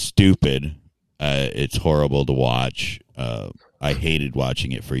 It's stupid. It's horrible to watch. I hated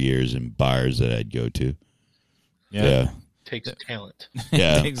watching it for years in bars that I'd go to. Yeah. Takes talent.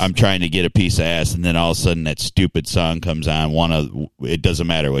 Yeah, I'm trying to get a piece of ass, and then all of a sudden that stupid song comes on. It doesn't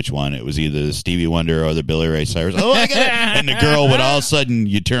matter which one. It was either the Stevie Wonder or the Billy Ray Cyrus. Oh, I got it! And the girl would all of a sudden,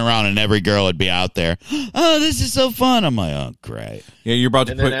 you turn around and every girl would be out there. Oh, this is so fun! I'm like, oh, great. Yeah, you're about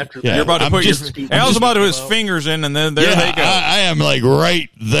to And put. then after You're that- about to I'm put. just- Al's about to put his fingers in, and then there they go. I am like right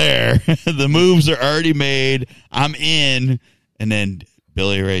there. The moves are already made. I'm in, and then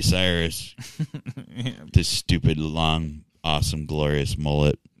Billy Ray Cyrus, this stupid long. Awesome, glorious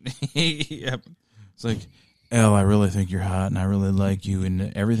mullet. Yep. It's like, Elle, I really think you're hot, and I really like you,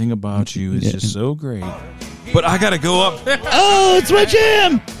 and everything about you is just so great. But I got to go up. Oh, it's my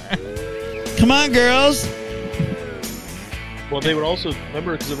jam! Come on, girls. Well, they would also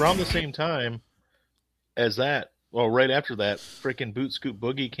remember because around the same time as that, well, right after that, freaking Boot Scoot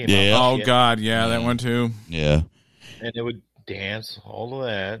Boogie came out. Oh, God, yeah, that one too. Yeah. And it would dance, all of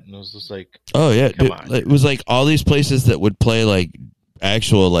that, and it was just like, Oh yeah, come dude, on. it was like all these places that would play like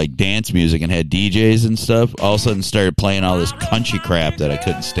actual like dance music and had DJs and stuff. All of a sudden, started playing all this country crap that I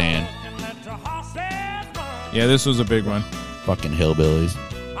couldn't stand. Yeah, this was a big one. Fucking hillbillies.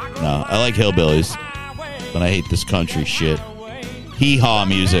 No, I like hillbillies, but I hate this country shit. Hee-haw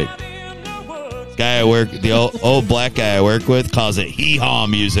music. Guy I work, the old black guy I work with, calls it hee-haw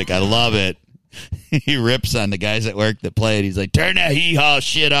music. I love it. He rips on the guys at work that play it. He's like, turn that hee-haw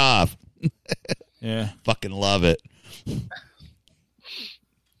shit off. Yeah. Fucking love it.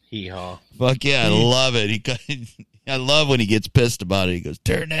 Hee-haw. Fuck yeah, I love it. I love when he gets pissed about it. He goes,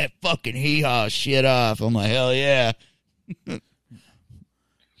 turn that fucking hee-haw shit off. I'm like, hell yeah.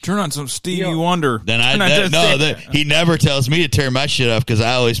 Turn on some Stevie Wonder. Then he never tells me to turn my shit off because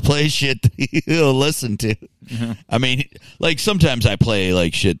I always play shit that he'll listen to. Mm-hmm. I mean, like sometimes I play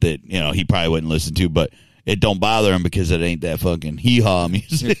like shit that he probably wouldn't listen to, but it don't bother him because it ain't that fucking hee-haw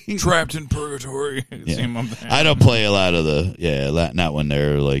music. Trapped in purgatory. Yeah. I don't play a lot of not when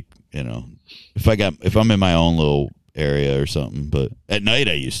they're like, if I'm in my own little area or something, but at night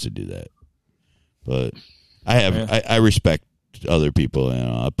I used to do that. But I respect other people,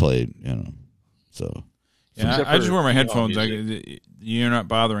 I played, so. Yeah, I just wear my headphones. You're not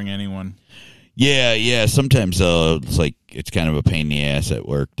bothering anyone. Yeah. Sometimes it's like it's kind of a pain in the ass at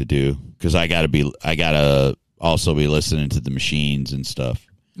work to do because I gotta also be listening to the machines and stuff.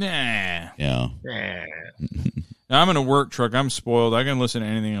 Nah. Now, I'm in a work truck. I'm spoiled. I can listen to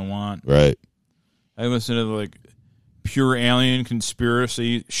anything I want. Right. I listen to like pure alien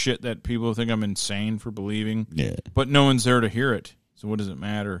conspiracy shit that people think I'm insane for believing. Yeah. But no one's there to hear it. So what does it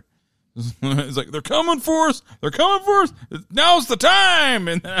matter? It's like, they're coming for us. They're coming for us. Now's the time.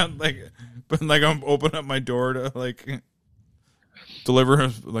 And then I'm open up my door to like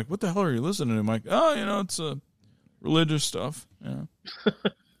deliver. Like, what the hell are you listening to? I'm like, it's religious stuff. Yeah.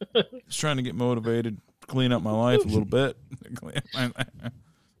 Just trying to get motivated, clean up my life a little bit.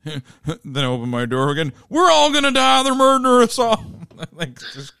 Then I open my door again. We're all gonna die. They're murdering us all. Like,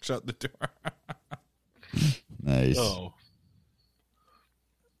 just shut the door. Nice. Oh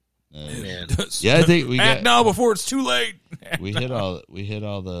man. Yeah, I think we act now before it's too late. we hit all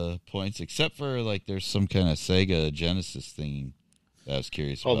the points except for like there's some kind of Sega Genesis thing that I was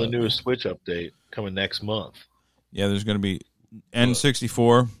curious about. The newest Switch update coming next month. Yeah, there's gonna be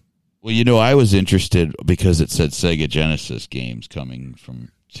N64. Well, I was interested because it said Sega Genesis games coming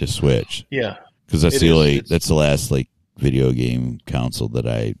to Switch. Yeah, because that's that's the last like video game console that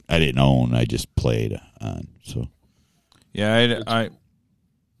I didn't own. I just played on. So yeah, I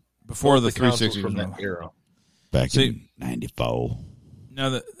before the 360 from that era, back in '94. Now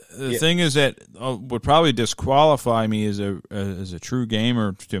the thing is that would probably disqualify me as a true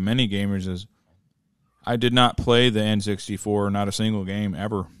gamer to many gamers is I did not play the N64, not a single game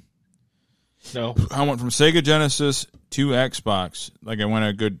ever. No, I went from Sega Genesis to Xbox. Like I went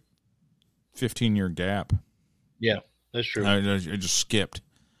a good 15-year gap. Yeah, that's true. I just skipped,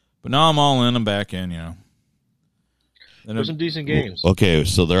 but now I'm all in. I'm back in. There's some decent games. Okay,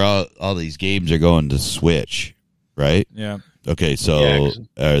 so they're all these games are going to Switch, right? Yeah. Okay, so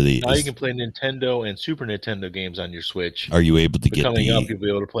now you can play Nintendo and Super Nintendo games on your Switch. Are you able to get coming up? You'll be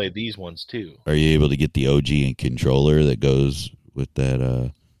able to play these ones too. Are you able to get the OG and controller that goes with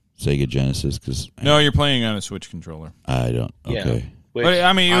that Sega Genesis? No, you're playing on a Switch controller. I don't. Okay, yeah. But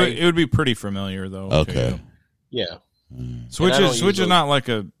I mean, it would be pretty familiar though. Okay. Yeah. Switch is not like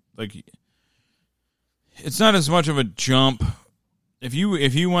it's not as much of a jump. If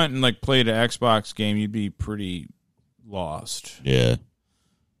you went and like played an Xbox game, you'd be pretty lost. Yeah.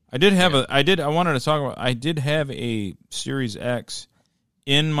 I wanted to talk about, I did have a Series X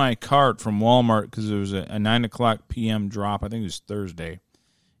in my cart from Walmart because it was a 9:00 p.m. drop. I think it was Thursday.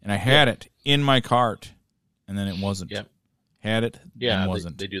 And I had it in my cart, and then it wasn't. Yep. Had it, yeah, and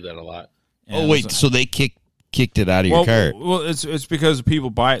wasn't. They do that a lot. And wait, so they kicked it out of your cart? Well, it's because people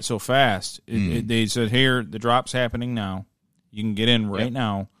buy it so fast. They said, "Here, the drop's happening now. You can get in right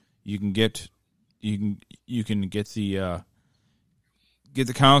now. You can get the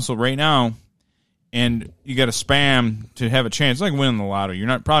console right now, and you got to spam to have a chance. It's like winning the lotto. You're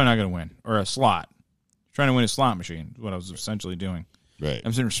probably not going to win, or a slot. You're trying to win a slot machine is what I was essentially doing. Right.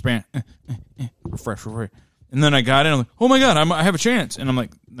 I'm sitting there spam, refresh, and then I got in. I'm like, oh my god, I have a chance, and I'm like,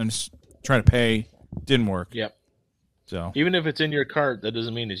 then just try to pay. Didn't work. Yep. So even if it's in your cart, that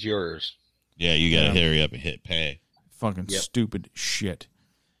doesn't mean it's yours. Yeah, you got to hurry up and hit pay. Fucking stupid shit.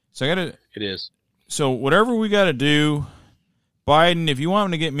 So I got to. It is. So whatever we got to do, Biden, if you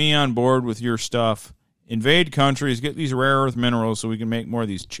want to get me on board with your stuff, invade countries, get these rare earth minerals so we can make more of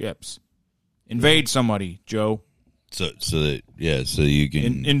these chips. Invade somebody, Joe. So you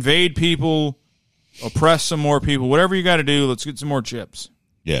can invade people, oppress some more people. Whatever you got to do, let's get some more chips.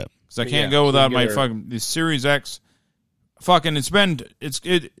 Yeah. Because I can't go without my fucking this Series X. Fucking, it's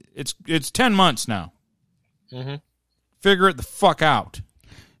 10 months now. Mm-hmm. Figure it the fuck out.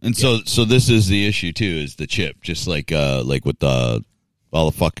 And so this is the issue too, is the chip, just like with all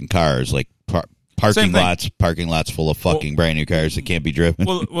the fucking cars, like parking lots full of fucking brand new cars that can't be driven.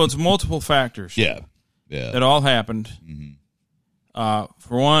 Well, it's multiple factors. Yeah. That all happened. Mm-hmm.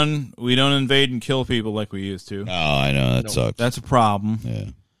 For one, we don't invade and kill people like we used to. Oh, I know that sucks. That's a problem. Yeah.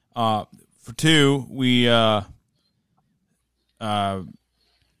 For two, we have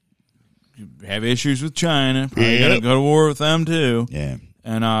issues with China. Probably gonna go to war with them too. Yeah.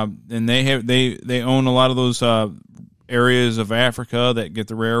 And they own a lot of those areas of Africa that get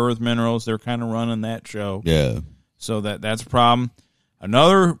the rare earth minerals. They're kind of running that show. Yeah. So that's a problem.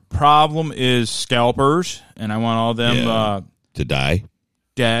 Another problem is scalpers, and I want all them to die,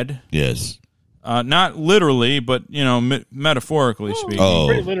 dead. Yes. Not literally, but metaphorically speaking.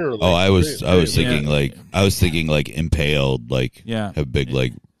 Pretty literally. I was thinking like impaled, like have big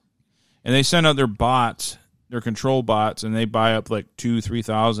like. And they send out their bots, their control bots, and they buy up like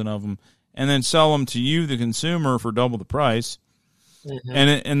 2,000-3,000 of them, and then sell them to you, the consumer, for double the price. Mm-hmm.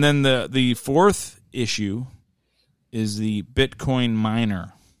 And then the fourth issue is the Bitcoin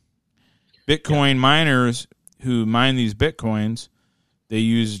miner. Bitcoin miners who mine these Bitcoins, they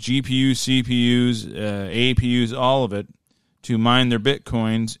use GPUs, CPUs, APUs, all of it to mine their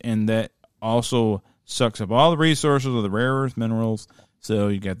Bitcoins, and that also sucks up all the resources of the rare earth minerals. So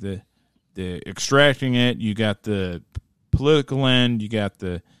you got the extracting it, you got the political end, you got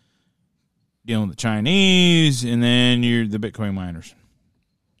the the Chinese, and then you're the Bitcoin miners.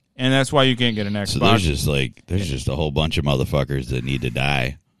 And that's why you can't get an Xbox. So there's just a whole bunch of motherfuckers that need to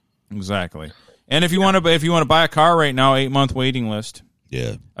die. Exactly. And if you want to buy a car right now, 8-month waiting list.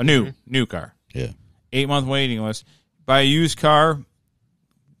 Yeah. A new car. Yeah. 8-month waiting list. Buy a used car,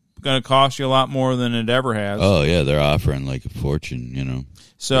 going to cost you a lot more than it ever has. Oh yeah, they're offering like a fortune,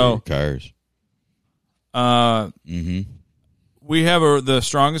 So for cars. We have the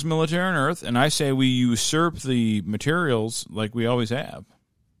strongest military on earth, and I say we usurp the materials like we always have.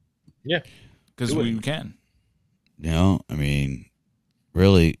 Yeah, because we can. I mean,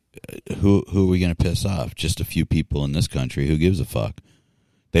 really, who are we going to piss off? Just a few people in this country. Who gives a fuck?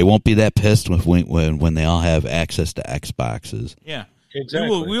 They won't be that pissed when they all have access to Xboxes. Yeah,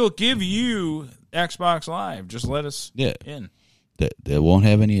 exactly. We will give you Xbox Live. Just let us in. They won't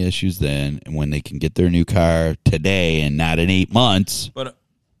have any issues then, and when they can get their new car today and not in 8 months. But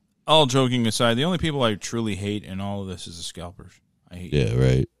all joking aside, the only people I truly hate in all of this is the scalpers. I hate you. Yeah,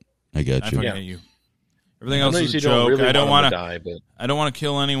 right. I got you. I hate you. Everything else is a joke. I don't want to. I don't want to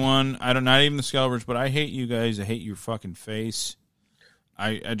kill anyone. Not even the scalpers. But I hate you guys. I hate your fucking face.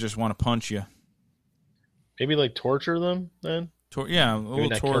 I just want to punch you. Maybe like torture them then. A little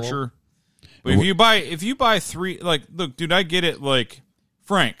torture. But if you buy 3, like, look, dude, I get it. Like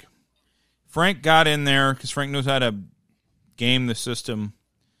Frank got in there because Frank knows how to game the system,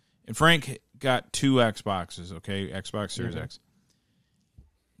 and Frank got 2 Xboxes. Okay, Xbox Series X.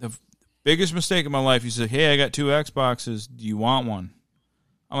 The biggest mistake of my life. He said, "Hey, I got 2 Xboxes. Do you want one?"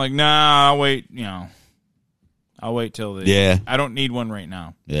 I'm like, "Nah, I'll wait. I'll wait till the. Yeah. I don't need one right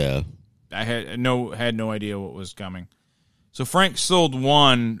now. Yeah. I had no idea what was coming. So Frank sold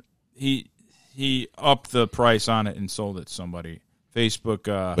one. He upped the price on it and sold it to somebody. Facebook.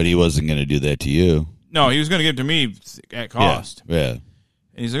 But he wasn't going to do that to you. No, he was going to give it to me at cost. Yeah. And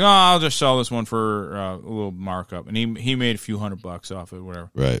he's like, "Oh, I'll just sell this one for a little markup." And he made a few $100 off it, whatever.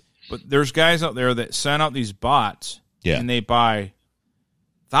 Right. But there's guys out there that send out these bots, and they buy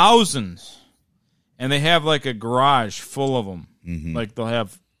thousands, and they have like a garage full of them. Mm-hmm. Like they'll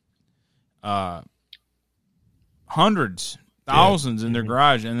have hundreds, thousands in their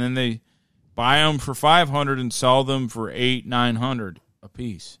garage, and then they buy them for $500 and sell them for $800-900 a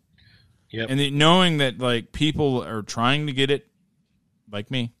piece. Yep. And knowing that like people are trying to get it,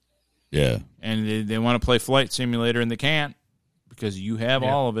 like me, and they want to play Flight Simulator and they can't because you have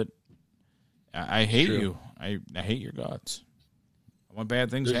all of it. I hate you. I hate your guts. I want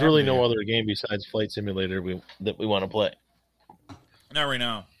bad things. There's really no other game besides Flight Simulator that we want to play. Not right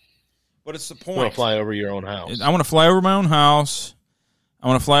now. But it's the point. You want to fly over your own house. I want to fly over my own house. I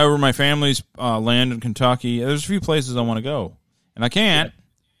want to fly over my family's land in Kentucky. There's a few places I want to go, and I can't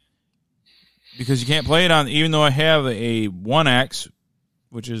because you can't play it on. Even though I have a 1X,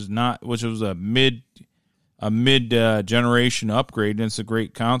 which was a mid generation upgrade, and it's a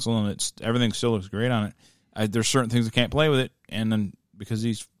great console, and everything still looks great on it. There's certain things I can't play with it, and then because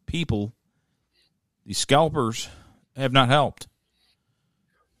these people, these scalpers, have not helped.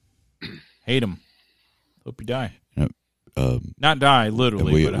 Hate them. Hope you die. Not die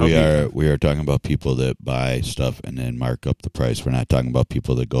literally. We are talking about people that buy stuff and then mark up the price. We're not talking about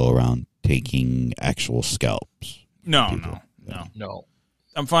people that go around taking actual scalps. No.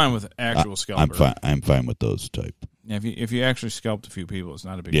 I'm fine with actual scalpers. I'm fine with those type. Yeah, if you actually scalped a few people, it's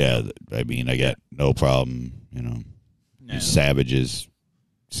not a big deal. Yeah, I mean, I got no problem. These savages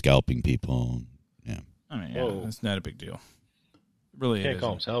scalping people. Yeah, I mean, it's not a big deal. Really, can't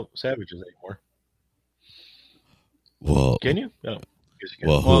call them savages anymore. Well, can you? No. music again.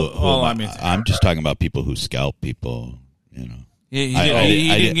 Well, I mean, I'm just talking about people who scalp people. You know,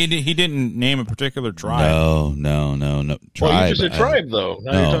 he didn't name a particular tribe. No. Tribe. Well, you just said tribe, though.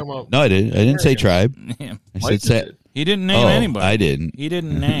 Now you're talking about no, I didn't. I didn't say tribe. Yeah. I said he didn't name anybody. I didn't. He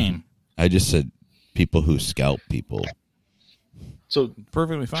didn't name. I just said people who scalp people. So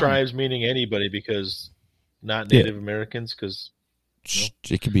Perfectly fine. tribes meaning anybody because not Native Americans because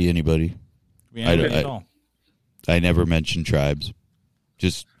It could be anybody. I never mentioned tribes.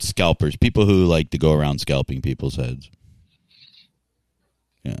 Just scalpers. People who like to go around scalping people's heads.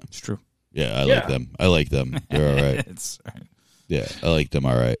 Yeah. It's true. Yeah, I like them. I like them. They're all right. Yeah, I like them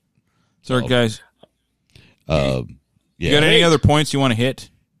all right. So, guys, yeah. You got any other points you want to hit?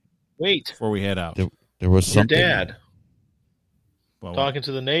 Wait. Before we head out. There was something. Your dad. Talking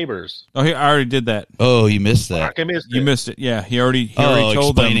to the neighbors. Oh, I already did that. Oh, you missed that. I missed it. You missed it. Yeah, he already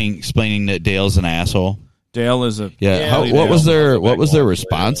told them. Explaining that Dale's an asshole. Dale is a what was their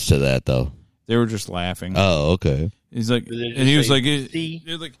response to that though? They were just laughing. Oh, okay. He's like, and he was like,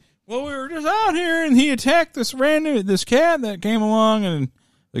 well, we were just out here, and he attacked this cat that came along, and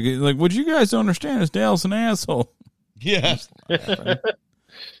like what you guys don't understand is Dale's an asshole. Yeah. They're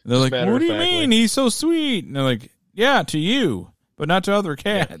like, what do you mean? He's so sweet. And they're like, yeah, to you, but not to other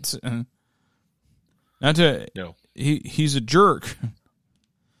cats. Yeah. Not to he's a jerk.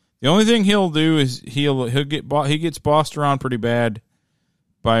 The only thing he'll do is he gets bossed around pretty bad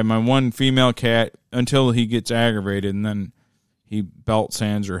by my one female cat until he gets aggravated, and then he belt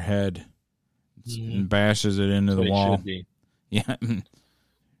sands her head and bashes it into the wall. Yeah,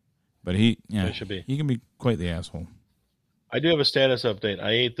 but he can be quite the asshole. I do have a status update.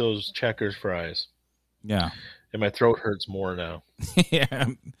 I ate those Checkers fries. Yeah, and my throat hurts more now. Yeah,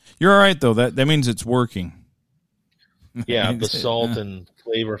 you're all right though. That means it's working. Yeah, the salt and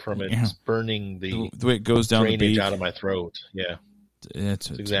flavor from it is burning the way it goes down the drainage beak out of my throat. Yeah, that's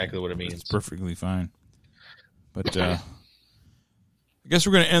exactly what it means. It's perfectly fine. But I guess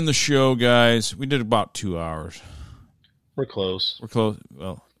we're going to end the show, guys. We did about 2 hours. We're close.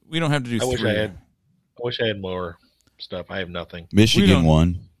 Well, we don't have to do 3. I wish I had more stuff. I have nothing. Michigan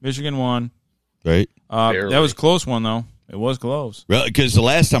won. Right? That was a close one, though. It was close. Really? Because the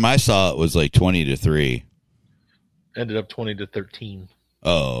last time I saw it was like 20-3. Ended up 20-13.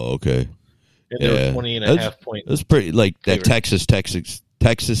 Oh, okay. And they were 20 and a half point. That's pretty like favorite. that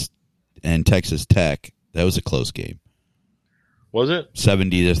Texas and Texas Tech. That was a close game. Was it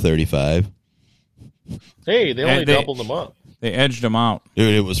 70-35? Hey, they only doubled them up. They edged them out.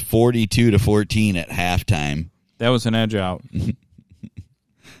 Dude, it was 42-14 at halftime. That was an edge out.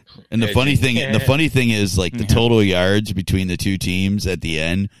 And the funny thing is, like, the total yards between the two teams at the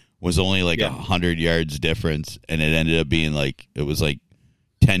end was only like 100 yards difference, and it ended up being like it was like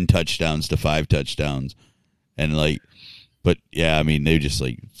 10 touchdowns to 5 touchdowns, and like, but yeah, I mean, they just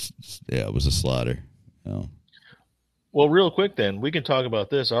like, yeah, it was a slaughter. You know? Well, real quick, then we can talk about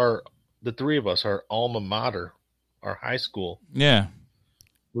this. The three of us, our alma mater, our high school,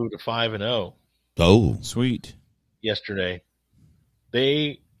 moved to 5-0. Oh, sweet! Yesterday,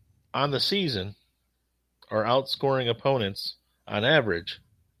 they on the season are outscoring opponents on average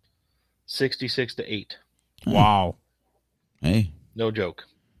 66-8. Wow! Hey, no joke.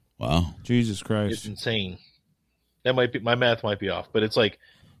 Wow! Jesus Christ! It's insane. That might be my math might be off, but it's like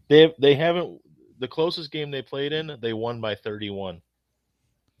they haven't. The closest game they played in, they won by 31.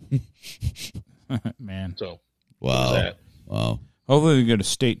 Man. So, wow. Wow. Hopefully they get a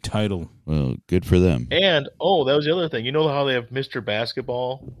state title. Well, good for them. And, that was the other thing. You know how they have Mr.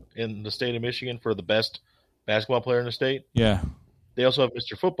 Basketball in the state of Michigan for the best basketball player in the state? Yeah. They also have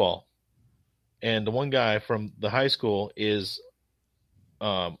Mr. Football. And the one guy from the high school is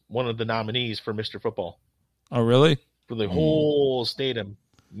one of the nominees for Mr. Football. Oh, really? For the whole state of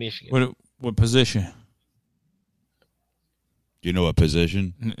Michigan. What position? Do you know what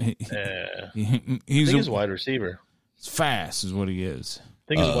position? He's a wide receiver. He's fast is what he is. I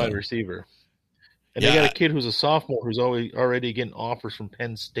think he's a wide receiver. And they got a kid who's a sophomore who's already getting offers from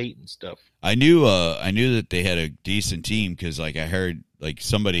Penn State and stuff. I knew that they had a decent team because, like, I heard, like,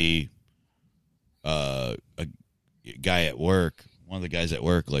 somebody, a guy at work, one of the guys at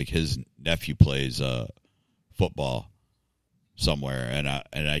work, like, his nephew plays football somewhere, and I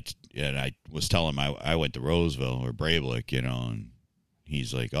was telling him I went to Roseville or Brablick, you know, and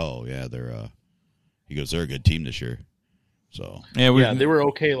he's like, oh yeah, they're he goes, they're a good team this year. So they were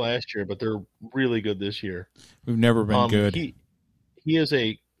okay last year, but they're really good this year. We've never been good. He is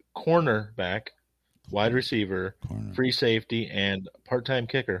a cornerback, wide receiver, free safety, and part-time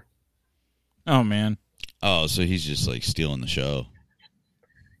kicker. Oh man. Oh, so he's just like stealing the show.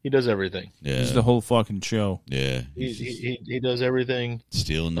 He does everything. Yeah. He's the whole fucking show. Yeah. He does everything.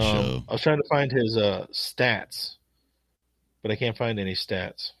 Stealing the show. I was trying to find his stats, but I can't find any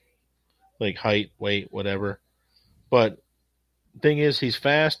stats. Like height, weight, whatever. But thing is, he's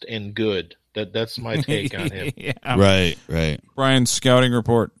fast and good. That's my take on him. Yeah. Right. Brian's scouting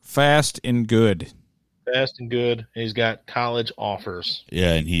report: fast and good. Fast and good. And he's got college offers.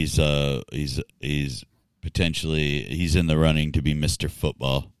 Yeah, and he's potentially he's in the running to be Mr.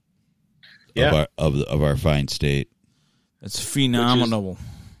 Football. Yeah. Of our fine state. That's phenomenal.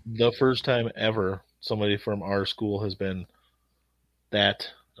 The first time ever somebody from our school has been that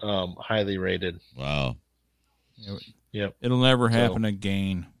highly rated. Wow. Yep. It'll never happen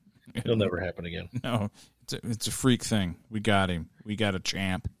again. It'll never happen again. No, it's a freak thing. We got him. We got a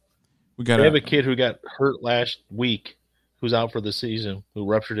champ. We have a kid who got hurt last week who's out for the season, who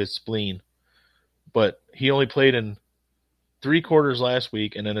ruptured his spleen. But he only played in 3 quarters last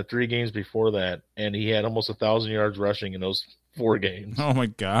week and then the 3 games before that, and he had almost 1,000 yards rushing in those 4 games. Oh, my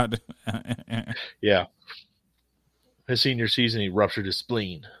God. Yeah. His senior season, he ruptured his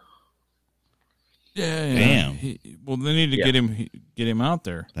spleen. Yeah. Damn. Well, they need to get him out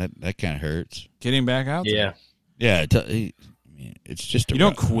there. That kind of hurts. Get him back out there. Yeah. It's just you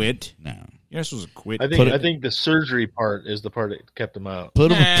don't quit. No. You're supposed to quit. I think the surgery part is the part that kept him out.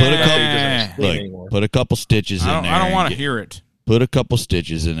 Put a couple stitches in there. I don't want to hear it. Put a couple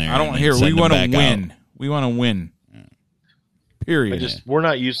stitches in there. I don't want to hear it. We want to win. We want to win. Yeah. Period. We're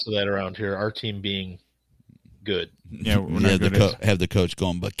not used to that around here. Our team being good. Yeah, we're not good. Have the coach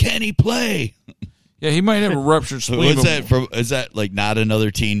going, but can he play? Yeah, he might have a ruptured spleen. What's that from? Is that like not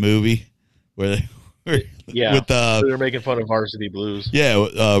another teen movie where they? Yeah, they're making fun of Varsity Blues. Yeah,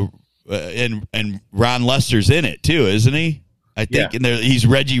 and Ron Lester's in it too, isn't he? I think, and he's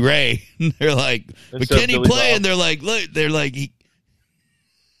Reggie Ray. They're like, but can he play? And they're like, look,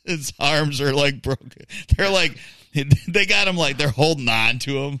 his arms are like broken. They're like, they got him like they're holding on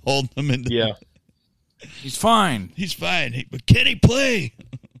to him, holding him in. He's fine. But can he play?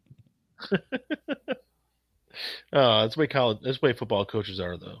 That's the way football coaches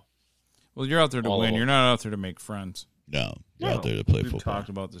are, though. Well, you're out there to win. You're not out there to make friends. No, you're out there to play football. We've talked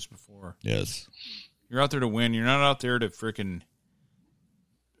about this before. Yes. You're out there to win. You're not out there to freaking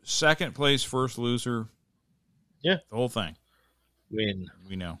second place, first loser. Yeah. The whole thing. Win.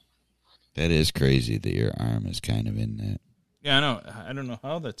 We know. That is crazy that your arm is kind of in that. Yeah, I know. I don't know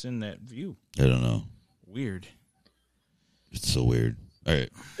how that's in that view. I don't know. Weird. It's so weird. All right.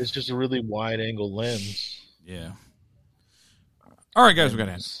 It's just a really wide angle lens. Yeah. All right, guys, we got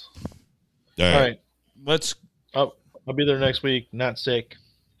to end. All right. Let's. I'll be there next week. Not sick.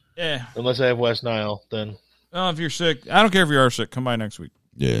 Yeah. Unless I have West Nile, then. Oh, if you're sick, I don't care if you are sick. Come by next week.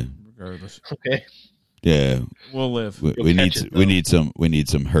 Yeah. Regardless. Okay. Yeah. We'll live. We need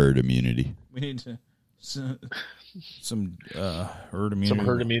some herd immunity. We need some herd immunity. Some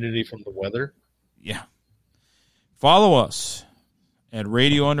herd immunity from the weather. Yeah. Follow us at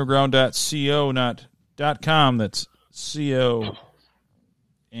radiounderground.co, not .com. That's CO.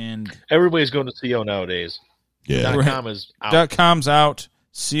 And everybody's going to CO nowadays. Yeah. .com is out. .com's out.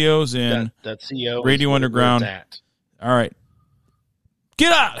 CO's in. That CO. Radio Underground. All right.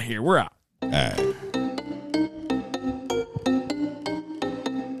 Get out of here. We're out. All right.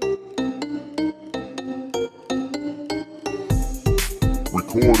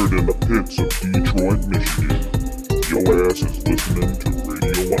 Recorded in the pits of Detroit, Michigan. Your ass is listening to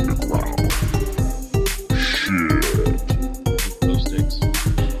Radio Underground. Shit. Those sticks.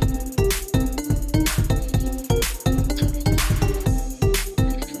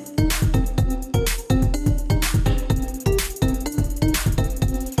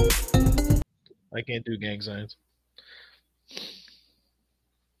 I can't do gang signs.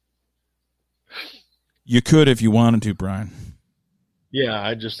 You could if you wanted to, Brian. Yeah,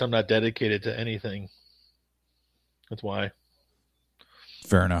 I'm not dedicated to anything. That's why.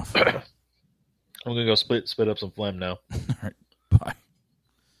 Fair enough. I'm gonna go spit up some phlegm now. All right. Bye.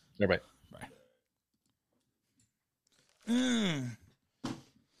 All right. Bye.